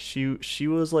 She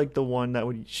was like the one that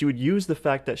would use the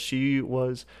fact that she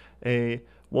was a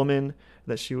woman,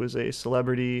 that she was a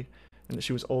celebrity, and that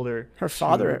she was older. her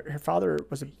father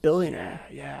was a billionaire.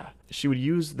 Yeah. She would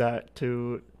use that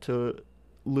to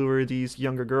lure these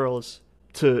younger girls,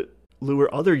 to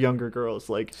lure other younger girls.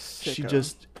 Like, she Sicko.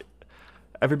 just,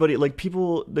 everybody, like,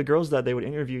 people, the girls that they would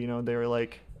interview, they were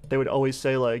like, they would always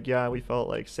say like, yeah, we felt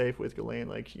like safe with Ghislaine,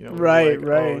 like, we were Right, like,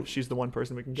 right. Oh, she's the one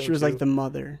person we can go She was to. like the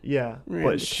mother. Yeah, Yeah,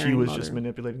 but the she caring was just mother.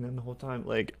 manipulating them the whole time.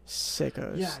 Like,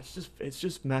 Sickos. yeah, it's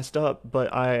just messed up.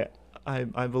 But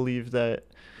I believe that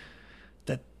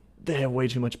they have way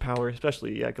too much power,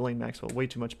 especially Ghislaine Maxwell, way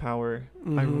too much power. I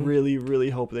Mhm. really, really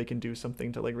hope they can do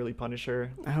something to like really punish her.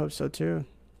 I hope so too.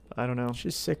 I don't know.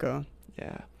 She's sicko.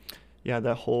 Yeah,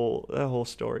 that whole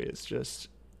story is just,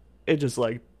 it just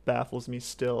like baffles me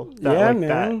still. That, Yeah, like, man.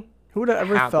 that Who would have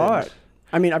ever happened. thought?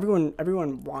 I mean,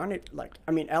 everyone wanted, like,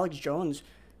 I mean, Alex Jones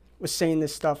was saying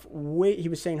this stuff. He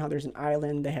was saying how there's an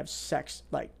island, they have sex,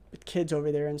 like, with kids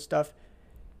over there and stuff.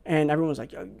 And everyone was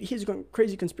like, "Yo, he's going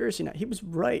crazy conspiracy now." He was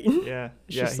right. Yeah,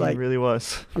 It's yeah, just he like- really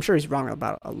was. I'm sure he's wrong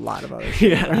about a lot of other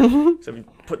shit. Yeah. So we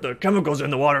put the chemicals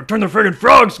in the water, turn the friggin'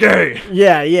 frogs gay.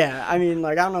 Yeah. I mean,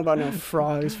 like, I don't know about no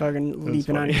frogs fucking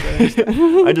leaping on funny. each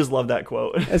other. I just love that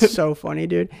quote. It's so funny,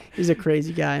 dude. He's a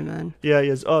crazy guy, man. Yeah, he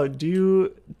is. Oh,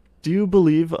 do you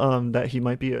believe that he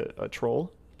might be a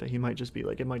troll? That he might just be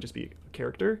like, it might just be a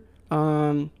character?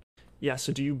 Yeah.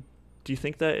 So do you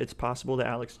think that it's possible that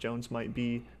Alex Jones might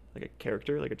be like a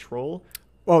character, like a troll?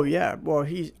 Oh yeah. Well,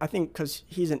 I think because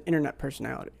he's an internet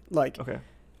personality. Like, Okay.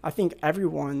 I think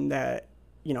everyone that,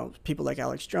 people like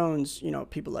Alex Jones,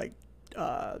 people like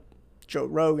Joe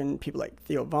Rogan, people like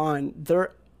Theo Vaughn,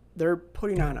 they're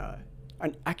putting on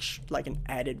an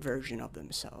added version of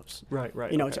themselves, Right.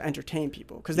 to entertain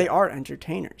people, because they are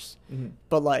entertainers. Hmm.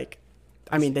 But like,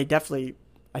 I mean, they definitely,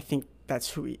 I think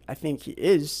that's I think he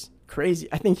is crazy.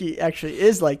 I think he actually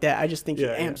is like that. I just think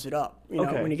Yeah, he amps it up,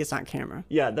 Okay. when he gets on camera.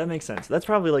 Yeah, that makes sense. That's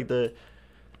probably like I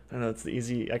don't know, it's the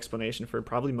easy explanation for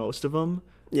probably most of them.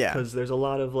 Yeah. Because there's a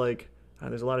lot of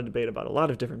there's a lot of debate about a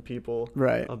lot of different people.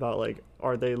 Right. About like,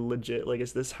 are they legit? Like,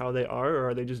 is this how they are, or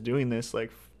are they just doing this like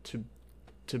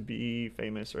to be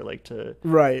famous, or like to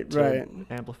Right.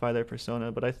 amplify their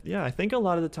persona? But I think a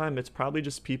lot of the time it's probably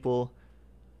just people,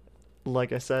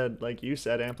 like I said, like you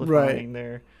said, amplifying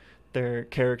their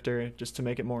character just to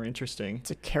make it more interesting.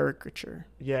 It's a caricature.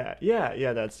 Yeah,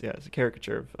 it's a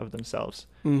caricature of themselves.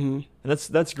 Mm-hmm. And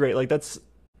that's great. Like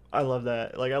I love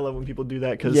that. Like I love when people do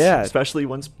that, because Yeah. especially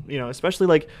once especially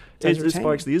like it entertaining.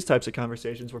 sparks these types of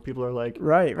conversations where people are like,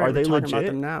 Right. are they We're talking legit? about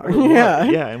them now. Or what? Yeah.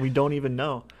 Yeah, and we don't even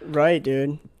know. Right,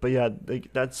 dude. But yeah,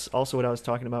 like that's also what I was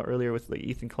talking about earlier with like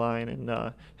Ethan Klein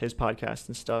and his podcast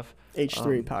and stuff.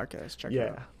 H3 podcast. Check it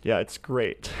out. Yeah, it's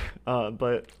great.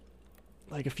 But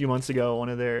like a few months ago, one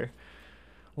of their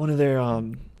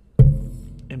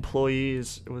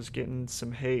employees was getting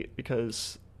some hate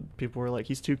because people were like,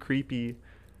 he's too creepy.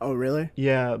 Oh, really?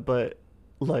 Yeah, but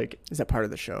like, Is that part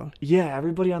of the show? yeah,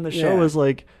 everybody on the show Yeah. was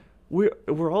like,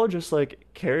 we're all just like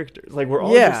characters. Like we're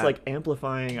all Yeah. just like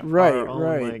amplifying Right, our own.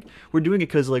 right. Like we're doing it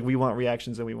because like we want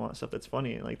reactions and we want stuff that's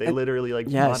funny. And like they And- literally like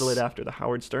yes. model it after the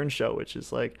Howard Stern show, which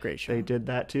is like Great show. they did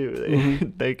that too. They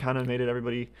Mhm. they kind of made it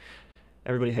everybody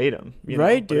hate him.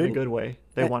 Right, but in a dude. good way.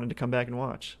 They And- wanted to come back and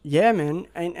watch. Yeah, man.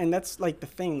 And that's like the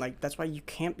thing. Like, that's why you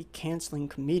can't be canceling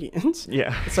comedians.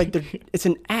 Yeah. It's like it's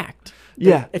an act.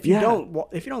 Yeah, If you yeah.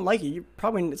 don't like it,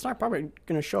 it's not probably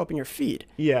gonna show up in your feed.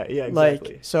 yeah, exactly.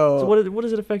 Like, so what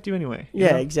does it affect you anyway? You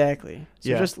yeah, know? exactly. So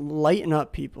Yeah. just lighten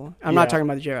up, people. I'm not Yeah. talking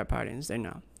about the J-Rap parties. They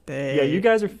know. Yeah, you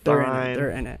guys are They're in fine. it.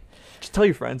 They're in it. Just tell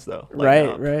your friends though. Lighten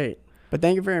up. Right. But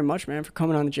thank you very much, man, for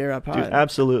coming on the J-Rap pod. Dude,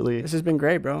 absolutely. This has been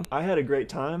great, bro. I had a great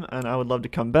time, and I would love to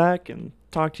come back and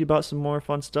talk to you about some more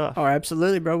fun stuff. Oh,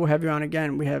 absolutely, bro. We'll have you on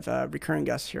again. We have recurring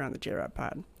guests here on the J-Rap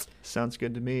pod. Sounds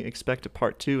good to me. Expect a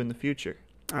part 2 in the future.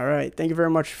 All right. Thank you very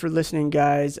much for listening,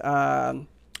 guys. I'm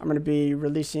going to be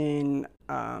releasing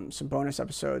some bonus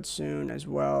episodes soon as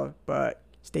well, but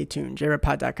stay tuned.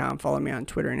 jrappod.com. Follow me on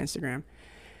Twitter and Instagram.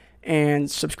 And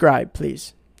subscribe,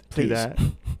 please. Please. Do that.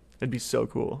 It'd be so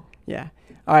cool. Yeah.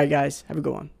 All right, guys. Have a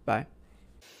good one. Bye.